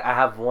think I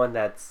have one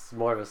that's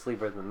more of a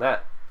sleeper than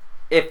that.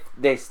 if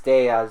they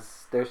stay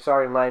as their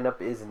starting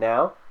lineup is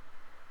now.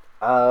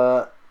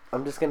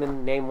 I'm just gonna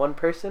name one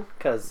person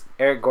because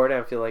Eric Gordon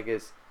I feel like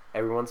is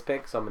everyone's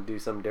pick, so I'm gonna do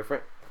something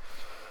different.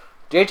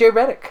 JJ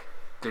Redick.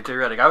 JJ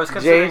Redick. I was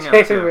considering him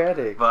too,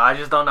 Redick. but I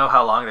just don't know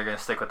how long they're gonna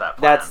stick with that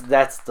plan.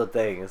 That's the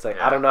thing. It's like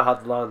I don't know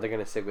how long they're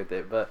gonna stick with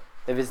it, but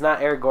if it's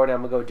not Eric Gordon,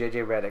 I'm gonna go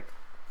JJ Redick,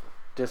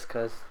 just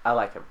cause I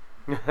like him,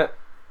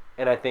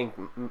 and I think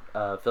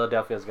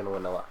Philadelphia is gonna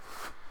win a lot.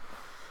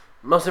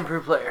 Most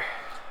improved player.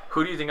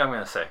 Who do you think I'm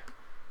gonna say?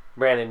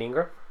 Brandon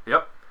Ingram.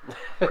 Yep.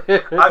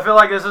 I feel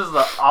like this is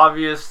the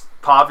obvious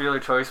popular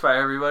choice by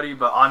everybody,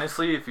 but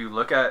honestly, if you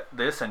look at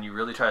this and you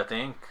really try to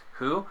think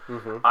who,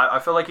 I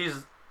feel like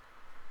he's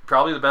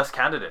probably the best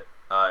candidate.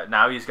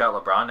 Now he's got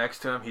LeBron next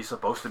to him. He's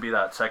supposed to be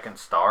that second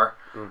star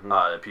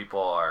that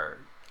people are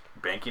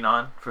banking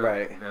on for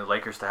the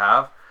Lakers to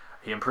have.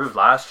 He improved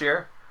last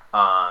year,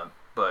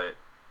 but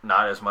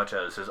not as much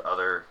as his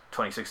other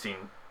 2016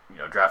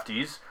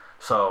 draftees.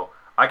 So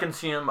I can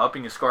see him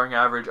upping his scoring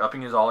average,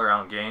 upping his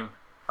all-around game,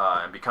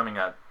 and becoming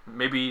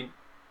maybe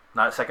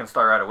not second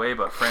star right away,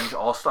 but fringe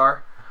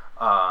all-star,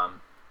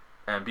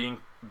 and being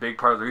a big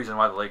part of the reason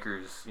why the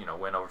Lakers,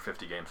 win over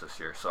 50 games this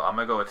year. So I'm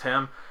going to go with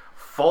him.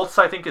 Fultz,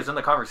 I think, is in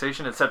the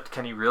conversation, except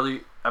can he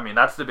really... I mean,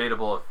 that's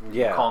debatable if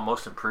you call him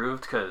most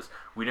improved, because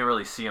we didn't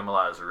really see him a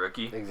lot as a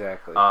rookie.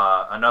 Exactly.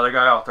 Another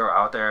guy I'll throw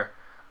out there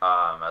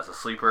as a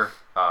sleeper,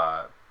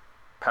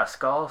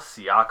 Pascal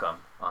Siakam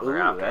on the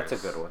Raptors. That's a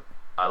good one.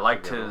 I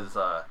liked his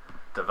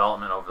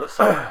development over the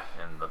summer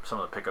in some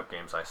of the pickup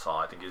games I saw.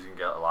 I think he's going to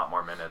get a lot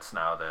more minutes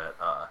now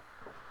that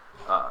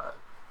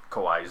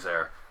Kawhi's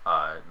there,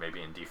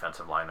 maybe in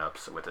defensive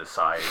lineups with his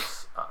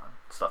size,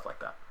 stuff like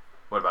that.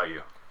 What about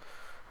you?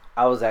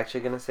 I was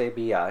actually going to say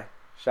B.I.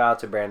 Shout out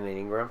to Brandon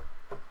Ingram.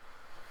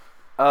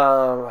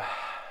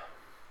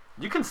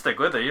 You can stick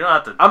with it. You don't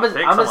have to I'm going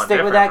to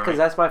stick with that because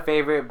that's my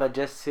favorite, but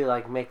just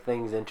to make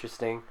things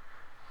interesting.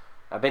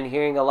 I've been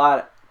hearing a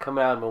lot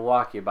coming out of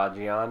Milwaukee about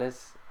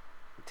Giannis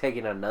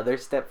taking another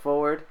step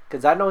forward,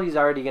 because I know he's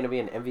already going to be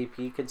in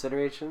MVP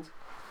considerations,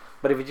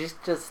 but if he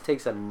just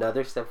takes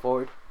another step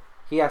forward,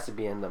 he has to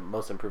be in the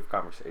most improved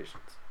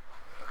conversations.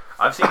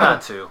 I've seen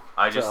that too.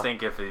 I just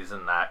think if he's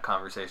in that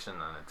conversation,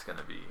 then it's going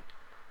to be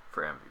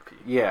for MVP.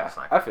 Yeah,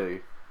 I feel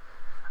you.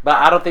 But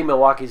I don't think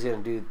Milwaukee's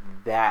going to do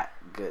that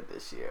good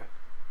this year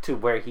to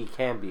where he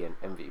can be an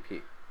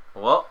MVP.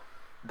 Well,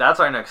 that's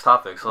our next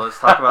topic, so let's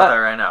talk about that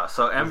right now.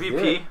 So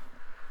MVP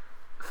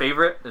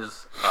favorite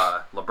is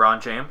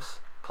LeBron James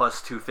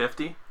plus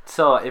 250.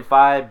 So if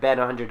I bet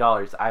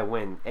 $100, I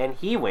win, and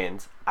he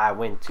wins, I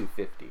win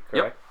 250.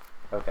 Correct?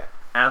 Yep. Okay.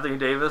 Anthony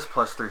Davis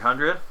plus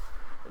 300.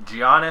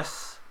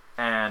 Giannis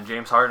and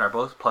James Harden are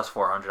both plus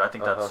 400. I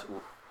think that's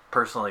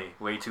personally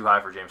way too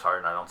high for James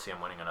Harden. I don't see him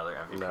winning another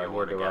MVP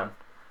award again.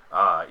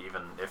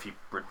 Even if he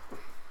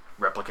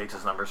replicates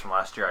his numbers from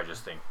last year, I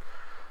just think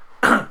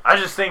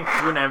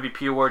to win an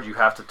MVP award, you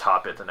have to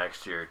top it the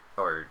next year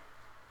or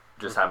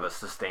just have a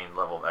sustained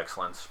level of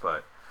excellence.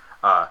 But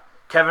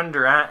Kevin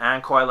Durant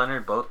and Kawhi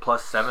Leonard both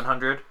plus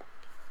 700.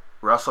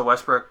 Russell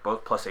Westbrook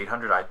both plus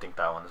 800. I think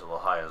that one's a little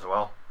high as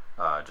well.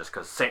 Just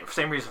because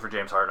same reason for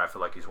James Harden. I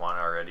feel like he's won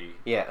already.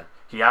 Yeah.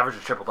 He averaged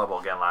a triple-double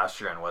again last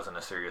year and wasn't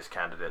a serious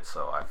candidate,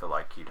 so I feel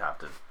like he'd have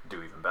to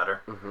do even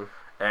better.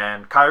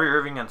 And Kyrie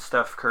Irving and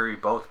Steph Curry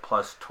both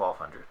plus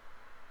 1,200.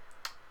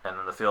 And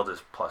then the field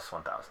is plus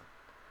 1,000.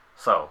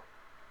 So,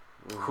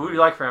 who do you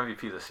like for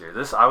MVP this year?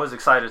 I was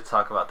excited to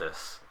talk about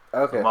this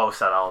the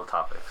most out of all the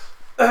topics.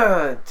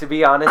 To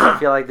be honest, I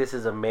feel like this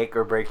is a make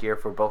or break year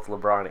for both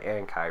LeBron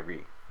and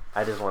Kyrie.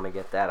 I just want to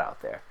get that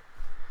out there.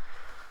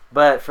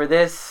 But for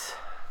this,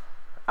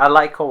 I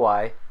like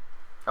Kawhi.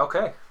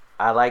 Okay.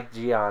 I like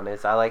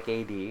Giannis. I like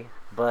AD.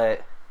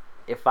 But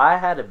if I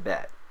had a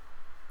bet,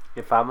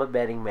 if I'm a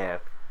betting man,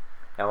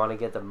 I want to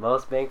get the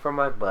most bang for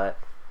my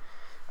buck,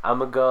 I'm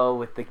going to go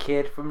with the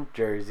kid from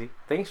Jersey.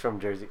 I think he's from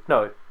Jersey.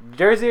 No,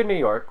 Jersey or New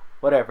York.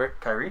 Whatever.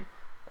 Kyrie?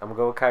 I'm going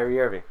to go with Kyrie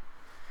Irving.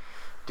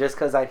 Just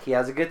because he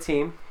has a good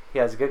team. He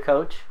has a good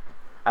coach.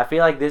 I feel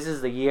like this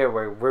is the year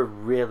where we're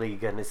really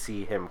going to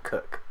see him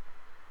cook.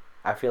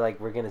 I feel like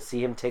we're going to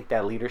see him take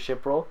that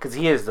leadership role because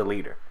he is the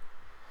leader.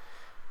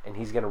 And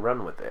he's going to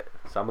run with it.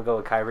 So I'm going to go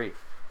with Kyrie.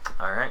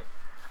 All right.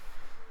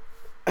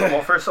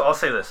 Well, first I'll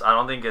say this.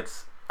 I think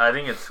it's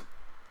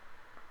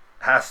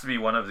has to be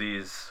one of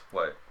these,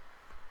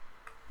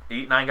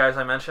 8, 9 guys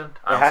I mentioned.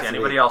 I don't see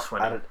anybody else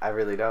winning. I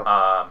really don't.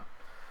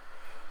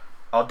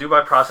 I'll do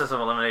by process of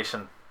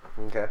elimination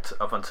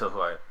up until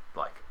who I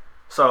like.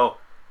 So,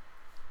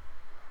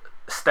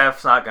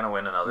 Steph's not going to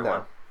win another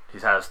one. He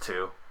has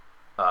 2.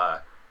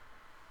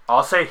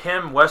 I'll say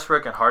him,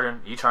 Westbrook, and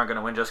Harden each aren't going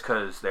to win just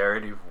because they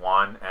already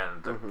won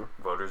and the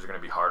voters are going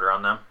to be harder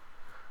on them.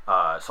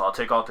 So I'll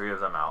take all 3 of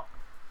them out.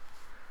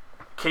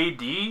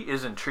 KD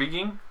is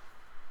intriguing,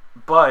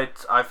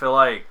 but I feel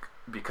like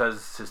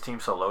because his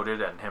team's so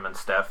loaded and him and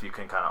Steph, you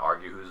can kind of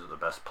argue who's the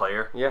best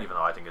player, even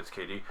though I think it's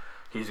KD.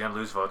 He's going to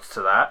lose votes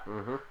to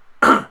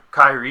that.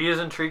 Kyrie is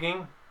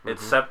intriguing,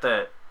 except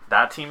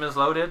that team is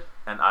loaded,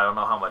 and I don't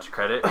know how much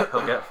credit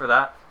he'll get for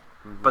that.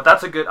 Mm-hmm. But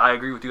that's a good. I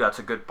agree with you. That's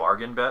a good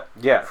bargain bet.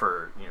 Yeah.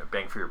 For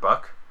bang for your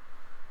buck.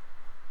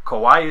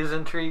 Kawhi is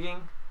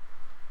intriguing,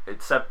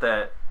 except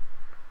that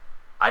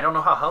I don't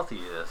know how healthy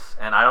he is,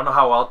 and I don't know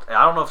how well.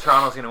 I don't know if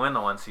Toronto's going to win the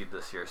 1 seed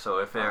this year. So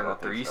if they're the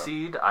 3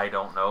 seed, I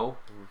don't know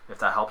if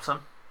that helps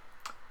them.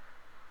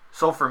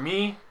 So for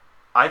me,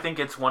 I think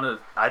it's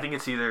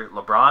either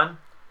LeBron,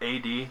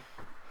 AD,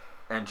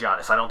 and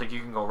Giannis. I don't think you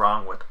can go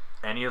wrong with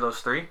any of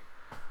those 3.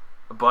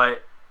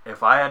 But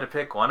if I had to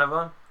pick one of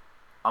them,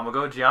 I'm gonna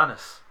go with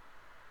Giannis.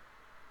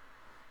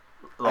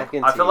 I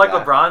feel like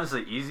that. LeBron's the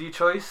easy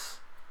choice,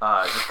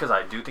 just because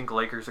I do think the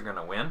Lakers are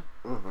gonna win.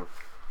 Mm-hmm.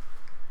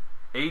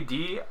 AD,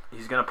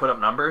 he's gonna put up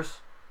numbers.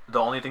 The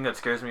only thing that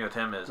scares me with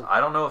him is I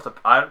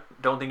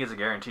don't think it's a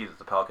guarantee that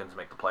the Pelicans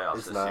make the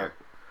playoffs this year.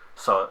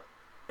 So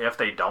if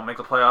they don't make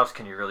the playoffs,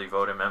 can you really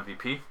vote him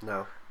MVP?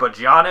 No. But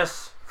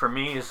Giannis, for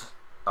me, is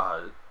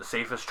the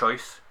safest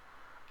choice.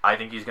 I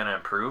think he's gonna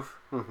improve.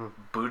 Mm-hmm.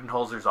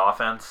 Budenholzer's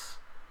offense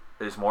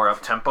is more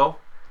up tempo.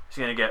 He's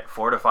going to get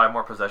 4 to 5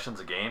 more possessions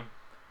a game.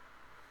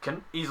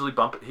 Can easily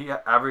bump it. He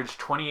averaged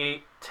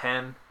 28,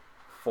 10,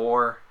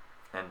 4,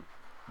 and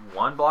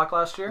 1 block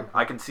last year. Mm-hmm.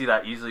 I can see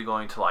that easily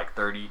going to like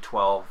 30,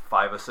 12,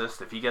 5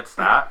 assists. If he gets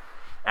that,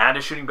 and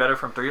is shooting better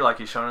from 3 like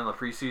he's shown in the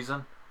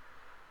preseason,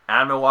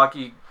 and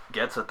Milwaukee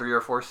gets a 3 or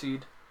 4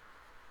 seed,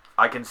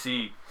 I can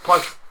see.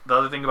 Plus, the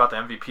other thing about the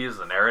MVP is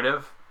the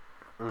narrative,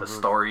 the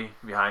story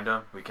behind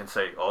him. We can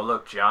say, oh,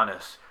 look,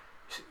 Giannis,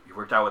 he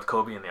worked out with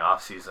Kobe in the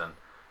offseason.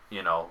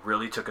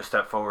 Really took a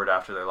step forward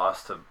after their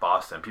loss to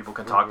Boston. People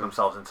can talk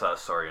themselves into that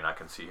story, and I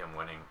can see him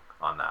winning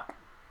on that.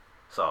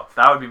 So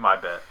that would be my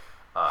bet.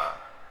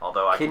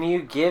 Although can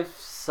you give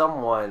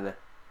someone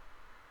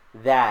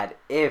that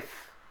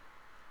if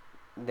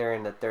they're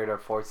in the 3rd or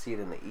 4th seed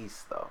in the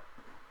East, though?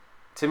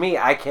 To me,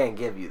 I can't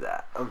give you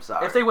that. I'm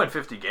sorry. If they win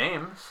 50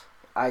 games,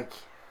 I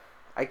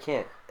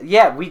can't.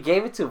 Yeah, we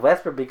gave it to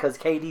Westbrook because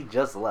KD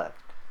just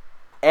left,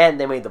 and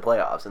they made the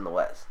playoffs in the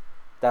West.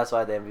 That's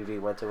why the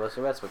MVP went to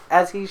Russell Westbrook,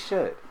 as he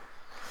should.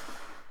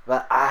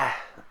 But I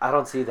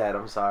don't see that.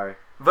 I'm sorry.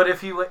 But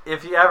if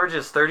he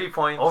averages 30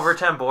 points, over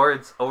 10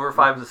 boards, over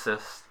 5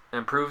 assists,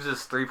 improves his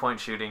 3-point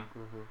shooting,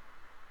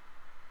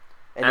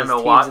 and his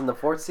team's in the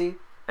 4th seed,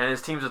 and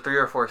his team's a 3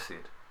 or 4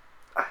 seed,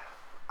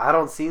 I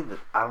don't see that.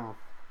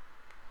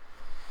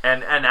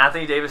 And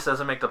Anthony Davis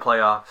doesn't make the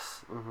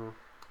playoffs,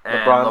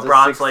 and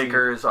LeBron's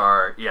Lakers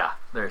are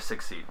they're a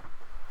 6 seed.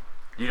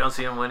 You don't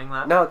see him winning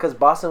that? No, because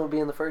Boston will be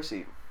in the 1st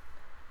seed.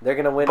 They're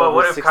going to win but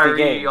over 60 games. But what if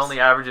Kyrie only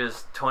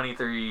averages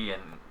 23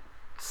 and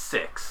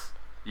 6?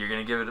 You're going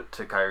to give it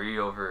to Kyrie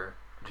over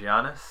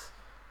Giannis?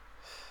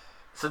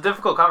 It's a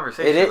difficult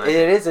conversation. It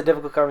is a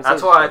difficult conversation.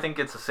 That's why I think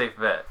it's a safe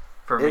bet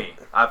for me.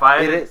 If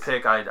I had to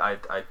pick,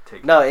 I'd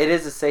take No, it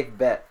is a safe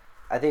bet.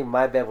 I think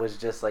my bet was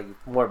just like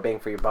more bang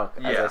for your buck,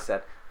 as I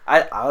said.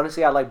 I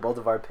honestly like both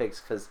of our picks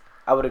because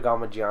I would have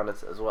gone with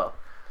Giannis as well.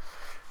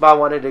 But I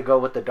wanted to go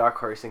with the dark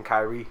horse in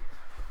Kyrie.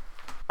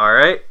 All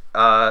right,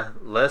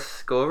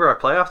 let's go over our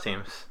playoff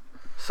teams.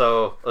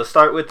 So let's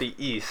start with the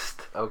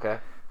East. Okay.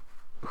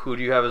 Who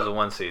do you have as a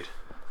 1 seed?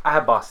 I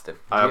have Boston.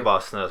 I have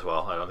Boston as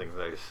well. I don't think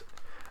there's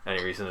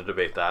any reason to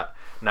debate that.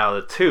 Now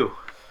the 2.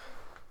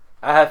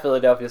 I have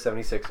Philadelphia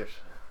 76ers.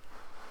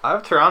 I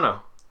have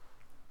Toronto.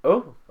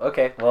 Oh,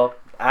 okay. Well,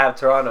 I have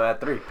Toronto at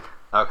 3.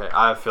 Okay,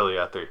 I have Philly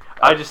at 3.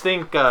 I just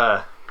think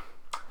I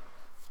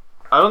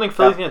don't think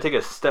Philly's going to take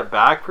a step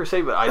back per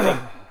se, but I think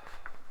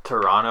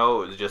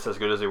Toronto is just as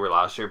good as they were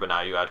last year, but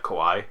now you add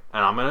Kawhi.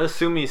 And I'm going to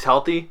assume he's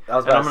healthy.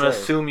 And I'm going to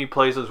assume he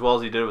plays as well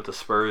as he did with the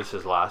Spurs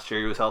his last year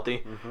he was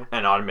healthy.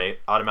 And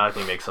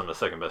automatically makes them the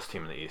second best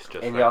team in the East.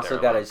 And you also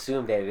got to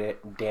assume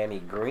that Danny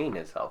Green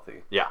is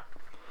healthy. Yeah.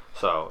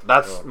 So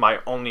that's my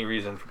only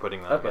reason for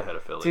putting them ahead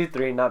of Philly.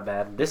 2-3, not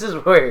bad. This is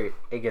where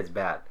it gets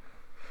bad.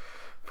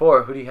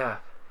 4, who do you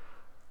have?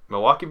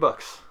 Milwaukee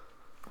Bucks.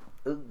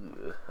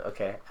 Ooh,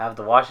 okay, I have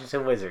the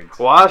Washington Wizards.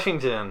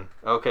 Washington.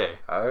 Okay.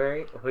 All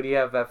right. Who do you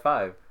have at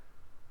 5?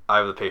 I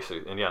have the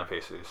Pacers. Indiana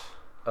Pacers.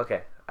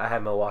 Okay. I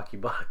have Milwaukee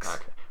Bucks.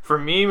 Okay. For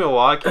me,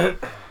 Milwaukee.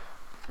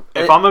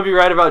 If I'm gonna be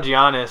right about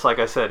Giannis, like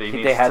I said, he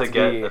needs to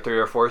get a 3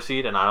 or 4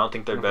 seed, and I don't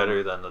think they're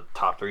better than the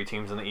top 3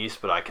 teams in the East,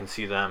 but I can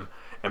see them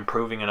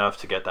improving enough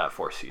to get that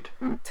 4 seed.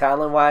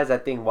 Talent-wise, I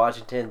think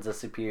Washington's a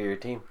superior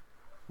team,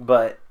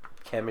 but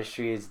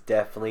chemistry is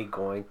definitely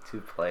going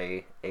to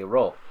play a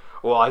role.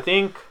 Well, I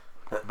think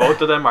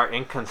both of them are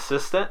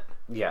inconsistent.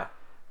 Yeah.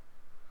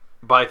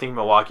 But I think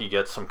Milwaukee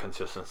gets some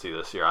consistency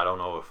this year. I don't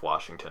know if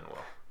Washington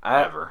will.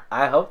 Ever.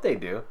 I hope they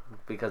do,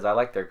 because I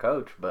like their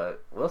coach,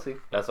 but we'll see.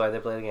 That's why they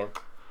play the game.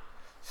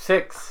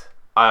 6.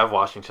 I have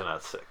Washington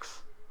at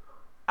 6.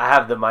 I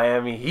have the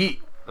Miami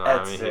Heat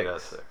at 6. Heat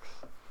at 6.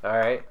 All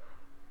right.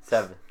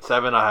 7.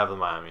 7, I have the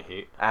Miami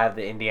Heat. I have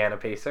the Indiana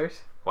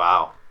Pacers.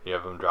 Wow. You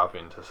have them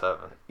dropping to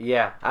 7.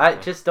 Yeah. I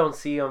just don't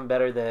see them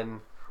better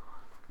than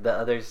the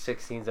other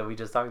 6 teams that we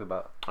just talked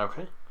about.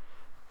 Okay.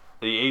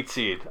 The 8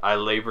 seed. I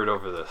labored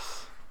over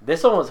this.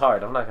 This one was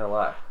hard. I'm not going to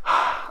lie.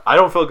 I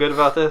don't feel good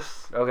about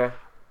this. Okay.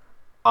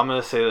 I'm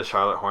going to say the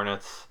Charlotte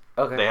Hornets.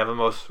 Okay. They have the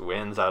most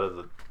wins out of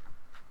the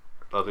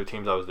other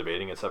teams I was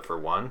debating except for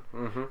one,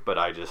 Mm-hmm. but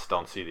I just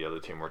don't see the other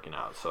team working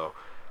out. So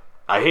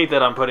I hate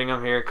that I'm putting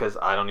them here because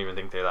I don't even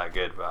think they're that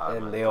good. But I'm And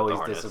gonna they put the always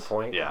Hornets.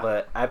 disappoint. Yeah.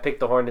 But I picked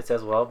the Hornets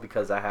as well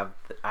because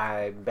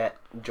I bet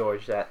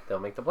George that they'll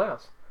make the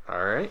playoffs.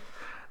 All right.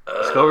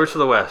 Let's go over to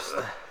the West.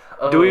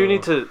 Do we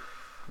need to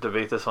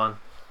debate this one?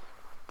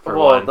 For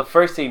one. The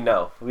first team,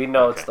 no. We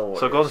know it's the Warriors.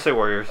 So Golden State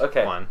Warriors.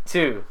 Okay. 1.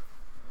 2.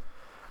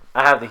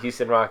 I have the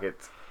Houston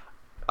Rockets.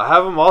 I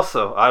have them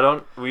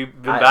also. We've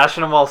been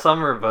bashing them all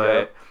summer, but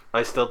Yep.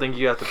 I still think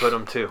you have to put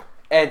them 2.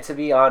 And to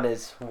be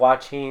honest,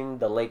 watching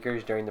the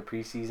Lakers during the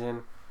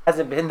preseason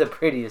hasn't been the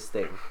prettiest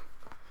thing.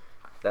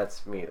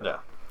 That's me, though. Yeah.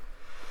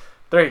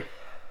 3.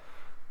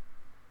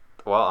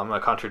 Well, I'm going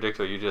to contradict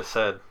what you just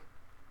said.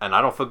 And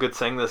I don't feel good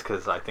saying this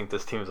because I think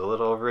this team's a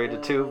little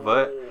overrated too,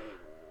 but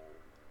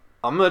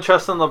I'm going to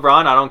trust in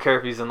LeBron. I don't care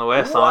if he's in the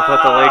West. I'm going to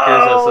put the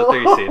Lakers as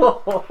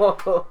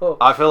the 3 seed.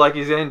 I feel like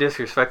he's getting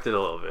disrespected a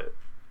little bit.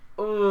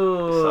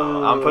 Ooh.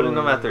 So I'm putting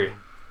them at 3.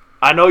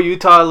 I know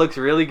Utah looks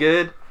really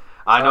good.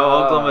 I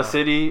know Oklahoma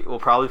City will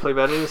probably play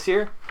better this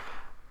year.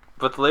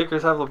 But the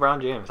Lakers have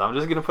LeBron James. I'm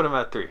just going to put them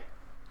at 3.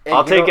 And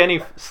I'll take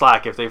any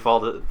slack if they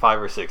fall to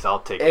 5 or 6. I'll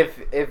take it.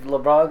 If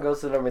LeBron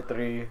goes to number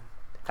 3,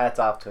 hats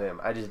off to him.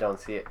 I just don't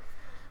see it.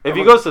 If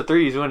he goes to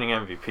 3, he's winning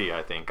MVP,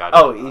 I think.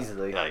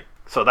 Easily.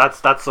 So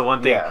that's the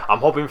one thing. Yeah. I'm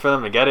hoping for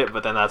them to get it,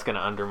 but then that's going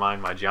to undermine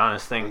my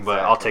Giannis thing. But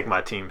I'll take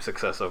my team's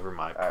success over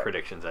my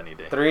predictions any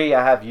day. 3,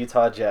 I have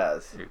Utah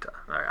Jazz. Utah.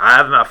 All right, I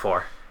have them at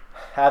 4.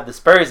 I have the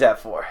Spurs at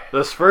 4.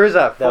 The Spurs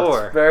at 4.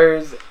 The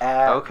Spurs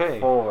at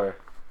 4.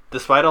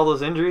 Despite all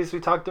those injuries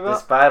we talked about?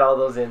 Despite all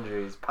those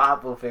injuries.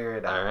 Pop will figure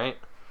it out. All right.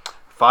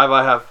 5,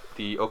 I have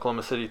the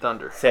Oklahoma City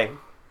Thunder. Same.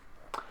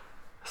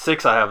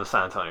 6, I have the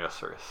San Antonio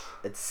Spurs.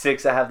 At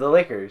 6, I have the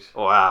Lakers.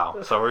 Wow.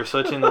 So we're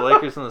switching the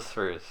Lakers and the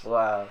Spurs.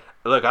 Wow.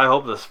 Look, I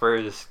hope the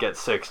Spurs get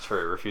 6th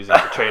for refusing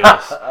to trade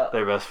us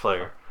their best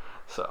player.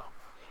 So,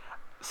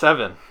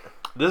 7.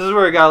 This is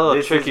where it got a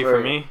little tricky for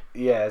me.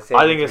 Yeah,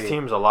 I think this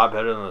team's a lot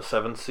better than the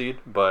 7th seed,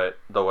 but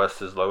the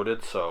West is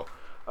loaded. So,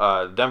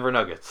 Denver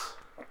Nuggets.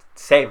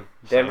 Same.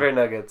 Denver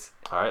Nuggets.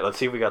 All right, let's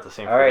see if we got the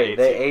same All for right,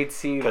 the 8th 8th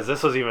seed. Because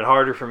this was even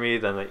harder for me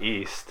than the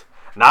East.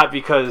 Not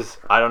because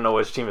I don't know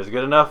which team is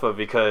good enough, but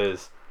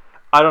because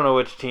I don't know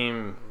which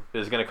team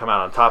is going to come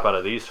out on top out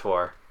of these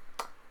 4.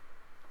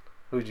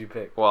 Who'd you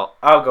pick? Well,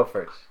 I'll go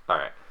first. All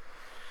right.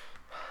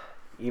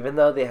 Even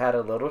though they had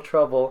a little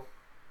trouble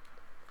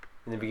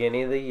in the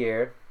beginning of the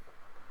year,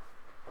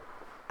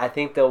 I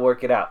think they'll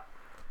work it out.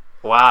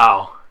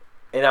 Wow.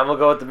 And I'm going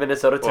to go with the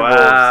Minnesota Timberwolves.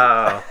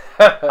 Wow.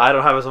 I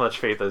don't have as much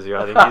faith as you.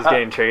 I think he's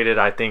getting traded.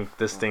 I think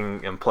this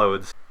thing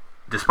implodes.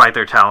 Despite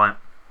their talent,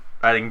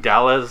 I think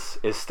Dallas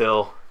is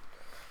still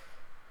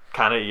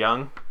kind of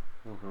young.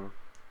 Mm-hmm.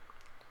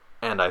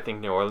 And I think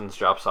New Orleans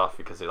drops off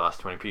because they lost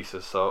 20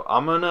 pieces. So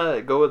I'm going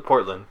to go with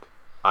Portland.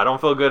 I don't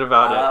feel good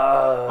about it,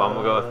 but I'm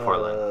going to go with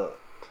Portland.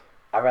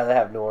 I'd rather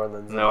have New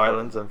Orleans. New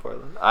Orleans than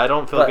Portland. I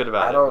don't feel good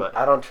about it.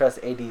 I don't trust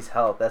AD's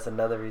health. That's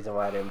another reason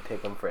why I didn't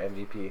pick him for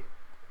MVP.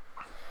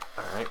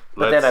 All right.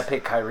 But then I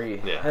picked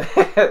Kyrie.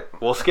 Yeah.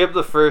 We'll skip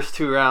the first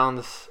 2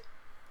 rounds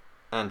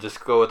and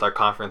just go with our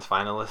conference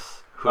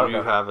finalists. Who do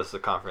you have as the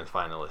conference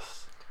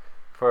finalists?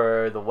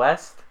 For the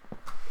West?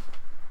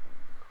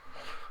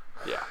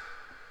 Yeah.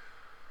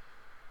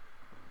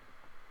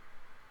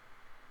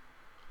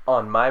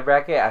 On my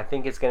bracket, I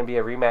think it's going to be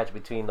a rematch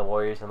between the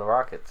Warriors and the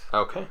Rockets.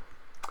 Okay.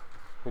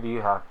 Who do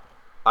you have?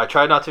 I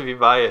try not to be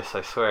biased,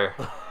 I swear.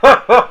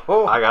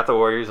 I got the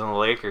Warriors and the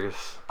Lakers.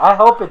 I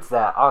hope it's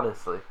that,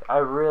 honestly. I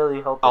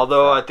really hope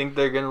Although I think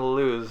they're going to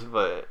lose,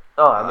 but...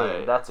 Oh, I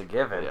mean, that's a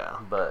given. Yeah.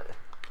 But...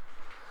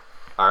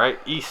 All right,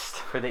 East.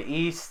 For the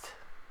East...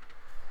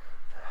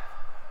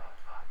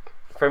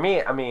 For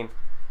me, I mean,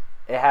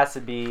 it has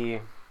to be...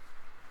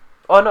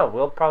 Oh, no,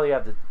 we'll probably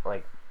have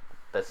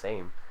the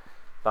same.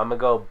 But I'm going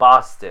to go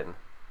Boston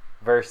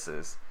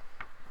versus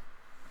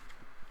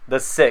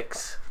the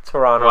 6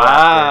 Toronto Raptors.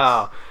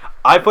 Wow.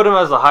 I put them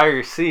as a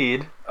higher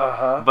seed,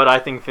 Uh-huh. but I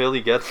think Philly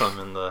gets them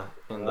in the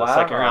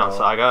second round.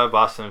 So I got a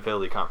Boston and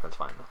Philly conference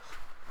finals.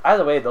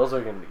 Either way, those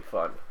are going to be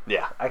fun.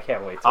 Yeah. I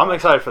can't wait. I'm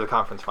excited for the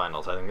conference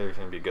finals. I think there's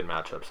going to be good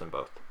matchups in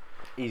both.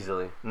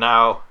 Easily.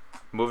 Now,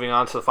 moving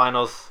on to the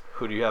finals,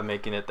 who do you have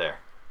making it there?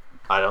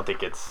 I don't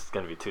think it's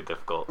going to be too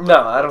difficult.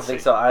 No, I don't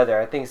think so either.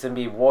 I think it's going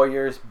to be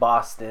Warriors,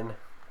 Boston.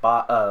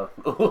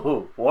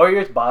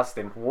 Warriors,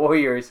 Boston.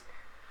 Warriors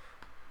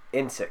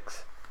in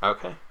 6.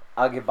 Okay.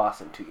 I'll give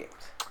Boston 2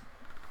 games.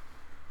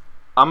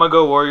 I'm going to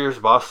go Warriors,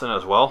 Boston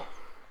as well.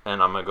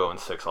 And I'm going to go in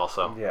 6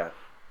 also. Yeah.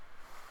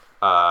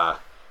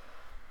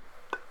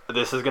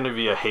 This is going to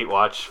be a hate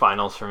watch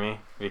finals for me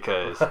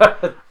because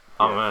I'm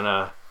going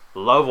to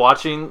love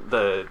watching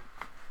the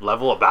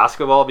level of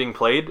basketball being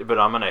played, but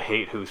I'm going to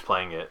hate who's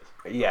playing it.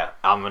 Yeah.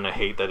 I'm going to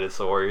hate that it's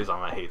the Warriors. I'm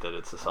going to hate that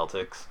it's the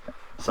Celtics.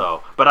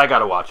 So, but I got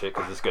to watch it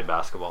because it's good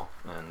basketball,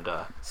 and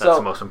that's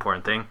the most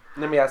important thing.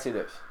 Let me ask you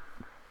this.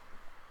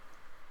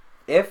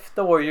 If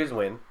the Warriors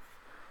win,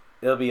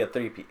 it'll be a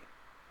 3-peat,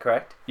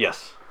 correct?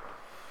 Yes.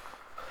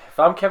 If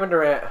I'm Kevin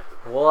Durant,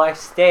 Will I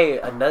stay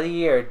another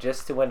year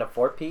just to win a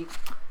four-peat?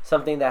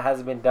 Something that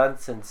hasn't been done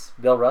since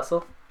Bill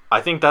Russell?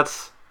 I think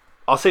that's.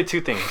 I'll say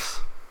two things.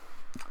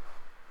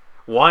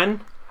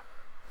 One,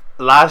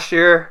 last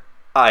year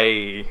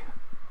I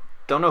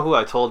don't know who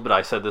I told, but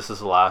I said this is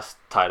the last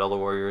title the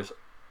Warriors,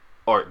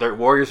 or the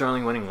Warriors are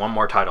only winning one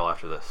more title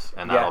after this,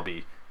 and that'll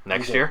be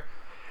next year.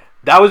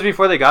 That was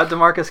before they got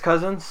DeMarcus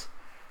Cousins,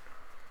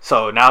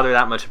 so now they're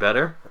that much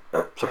better,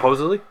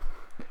 supposedly.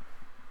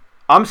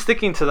 I'm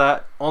sticking to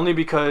that only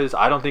because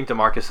I don't think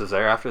DeMarcus is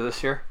there after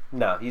this year.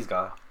 No, he's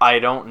gone. I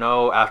don't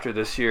know after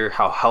this year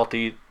how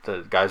healthy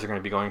the guys are going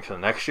to be going to the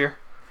next year.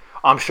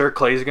 I'm sure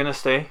Clay's going to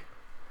stay,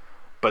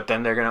 but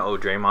then they're going to owe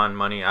Draymond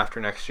money after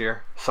next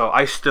year. So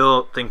I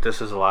still think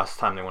this is the last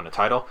time they win a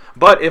title.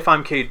 But if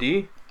I'm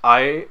KD,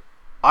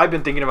 I've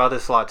been thinking about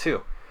this a lot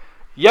too.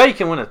 Yeah, you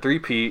can win a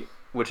three-peat,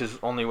 which is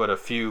only what a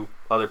few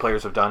other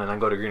players have done, and then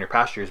go to greener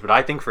pastures. But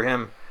I think for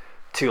him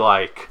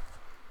to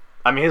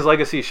his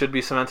legacy should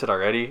be cemented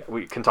already.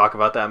 We can talk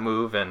about that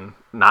move and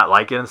not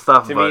like it and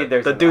stuff. To but me,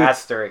 there's an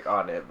asterisk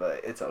on it,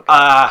 but it's okay.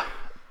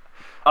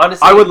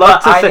 Honestly, I would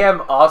love to say... I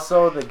am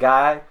also the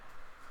guy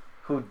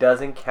who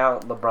doesn't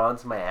count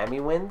LeBron's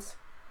Miami wins.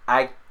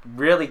 I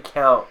really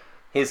count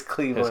his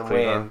Cleveland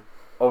win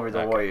over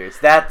the Warriors.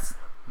 That's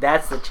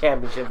the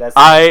championship.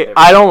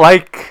 I don't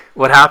like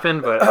what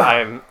happened, but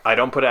I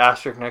don't put an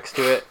asterisk next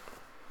to it.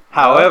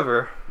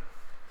 However,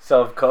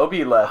 so if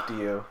Kobe left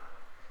you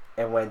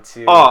and went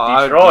to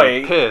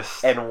Detroit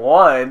and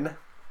won,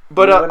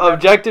 but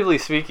objectively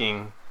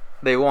speaking,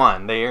 they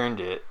won. They earned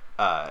it.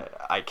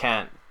 I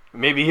can't.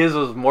 Maybe his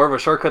was more of a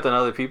shortcut than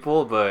other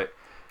people, but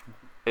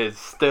it's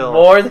still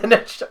more than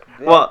a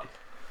shortcut. Well,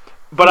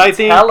 but I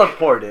think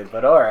teleported.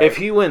 But all right, if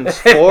he wins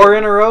 4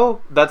 in a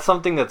row, that's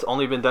something that's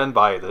only been done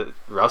by the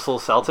Russell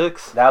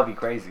Celtics. That would be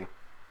crazy.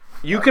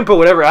 You can put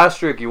whatever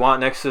asterisk you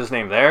want next to his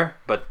name there,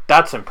 but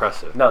that's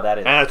impressive. No, that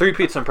is. And a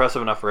three-peat's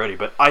impressive enough already.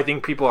 But I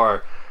think people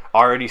are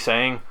already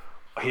saying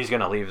he's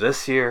going to leave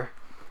this year.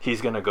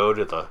 He's going to go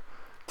to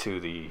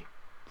the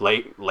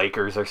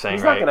Lakers. Are saying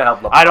he's right. Not going to help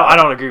LeBron. I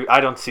don't agree.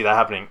 I don't see that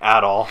happening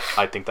at all.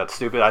 I think that's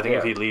stupid. I think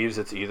if he leaves,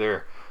 it's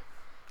either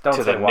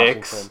to the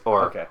Knicks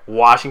or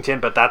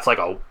Washington. But that's like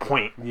a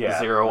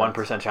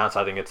 0.01% chance.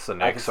 I think it's the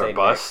Knicks or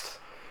bust. Knicks.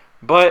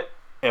 But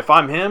if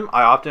I'm him,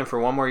 I opt in for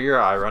one more year.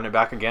 I run it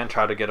back again,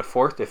 try to get a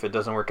fourth. If it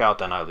doesn't work out,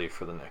 then I leave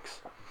for the Knicks.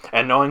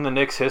 And knowing the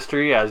Knicks'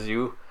 history, as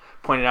you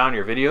pointed out in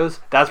your videos,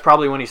 that's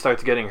probably when he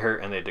starts getting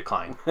hurt and they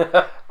decline.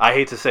 I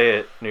hate to say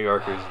it, New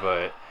Yorkers,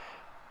 but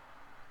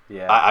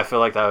I feel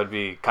like that would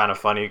be kind of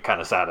funny,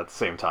 kind of sad at the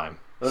same time.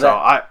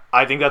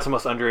 I think that's the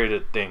most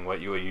underrated thing.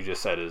 What you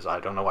just said is I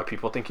don't know why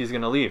people think he's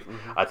going to leave.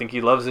 Mm-hmm. I think he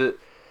loves it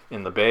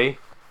in the Bay.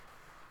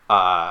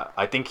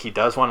 I think he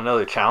does want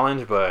another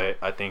challenge, but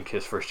I think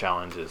his first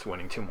challenge is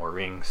winning 2 more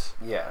rings.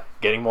 Yeah.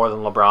 Getting more than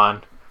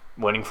LeBron,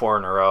 winning 4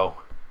 in a row.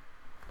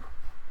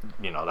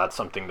 That's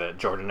something that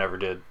Jordan never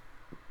did.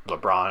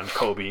 LeBron,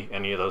 Kobe,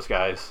 any of those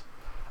guys.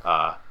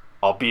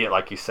 Albeit,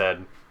 like you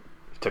said,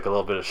 took a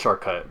little bit of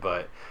shortcut,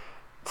 but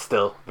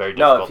still very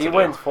difficult to do. No, if he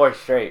wins 4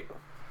 straight,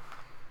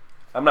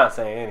 I'm not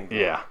saying anything.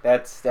 Yeah.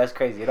 That's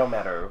crazy. It don't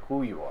matter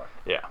who you are.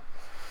 Yeah.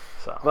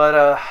 So.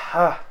 But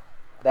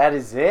that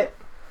is it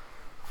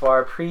for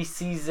our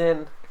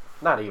preseason.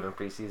 Not even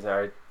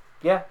preseason.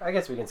 I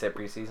guess we can say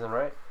preseason,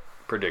 right?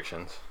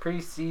 Predictions.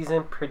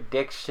 Preseason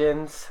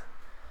predictions.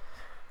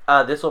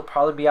 This will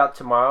probably be out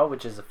tomorrow,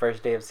 which is the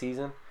first day of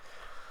season.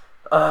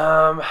 You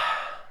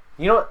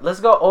know what? Let's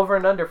go over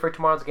and under for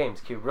tomorrow's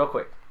games, Q, real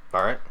quick.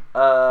 All right.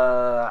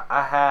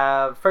 I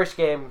have first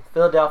game,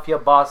 Philadelphia,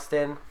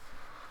 Boston.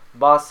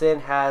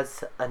 Boston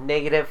has a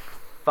 -5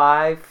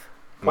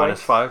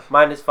 points.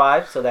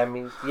 -5, so that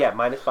means,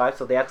 -5.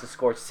 So they have to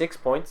score 6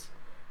 points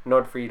in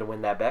order for you to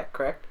win that bet,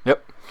 correct?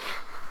 Yep.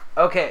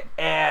 Okay,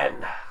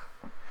 and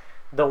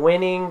the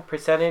winning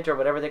percentage or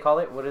whatever they call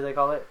it, what do they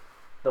call it?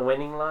 The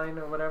winning line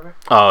or whatever?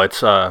 Oh, it's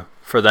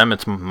for them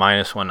it's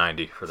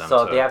 -190 for them.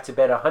 So they have to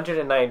bet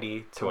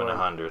 190 to win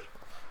 100.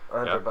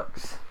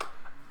 $100.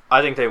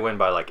 I think they win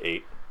by like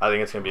 8. I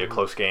think it's going to be a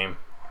close game.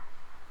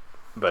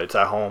 But it's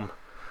at home.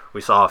 We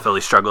saw how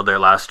Philly struggled there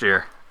last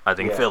year. I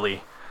think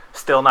Philly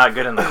still not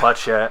good in the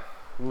clutch yet.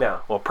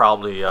 No. Will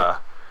probably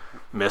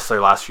miss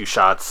their last few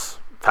shots.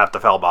 Have to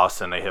foul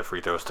Boston. They hit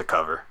free throws to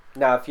cover.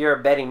 Now, if you're a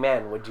betting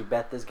man, would you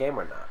bet this game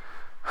or not?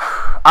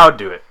 I would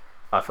do it.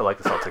 I feel like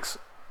the Celtics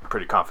are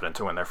pretty confident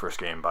to win their first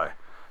game by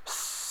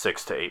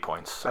 6 to 8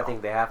 points. So. I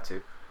think they have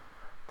to.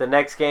 The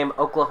next game,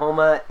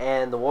 Oklahoma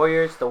and the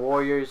Warriors. The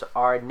Warriors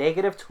are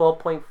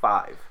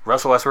 -12.5.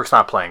 Russell Westbrook's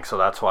not playing, so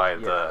that's why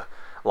the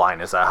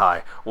line is that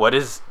high. What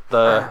is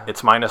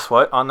it's minus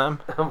what on them?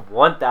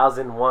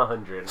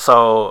 1,100.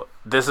 So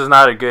this is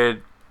not a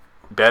good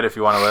bet if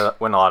you want to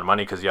win a lot of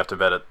money because you have to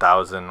bet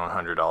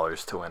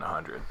 $1,100 to win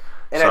 100.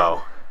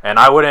 And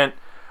I wouldn't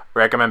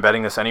recommend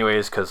betting this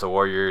anyways because the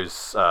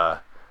Warriors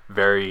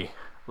very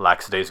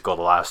lackadaisical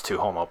the last 2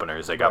 home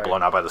openers. They got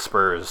blown out by the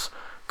Spurs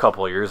a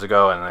couple of years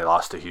ago, and they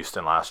lost to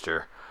Houston last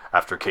year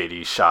after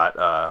KD's shot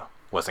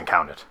wasn't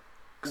counted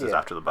because it's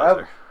after the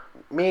buzzer.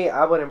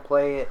 I wouldn't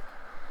play it.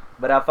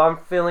 But if I'm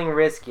feeling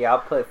risky, I'll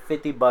put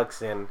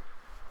 $50 in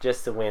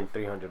just to win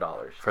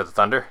 $300 For the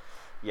Thunder?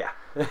 Yeah.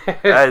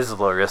 That is a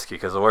little risky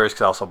because the Warriors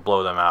could also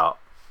blow them out.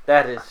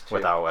 That is true.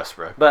 Without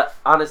Westbrook. But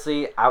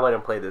honestly, I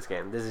wouldn't play this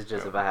game. This is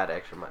just if I had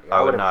extra money. I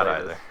would wouldn't not play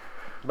either. This.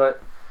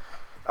 But,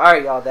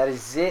 alright, y'all. That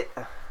is it.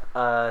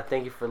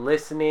 Thank you for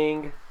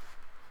listening.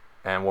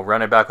 And we'll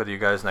run it back with you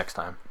guys next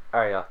time.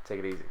 Alright, y'all. Take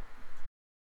it easy.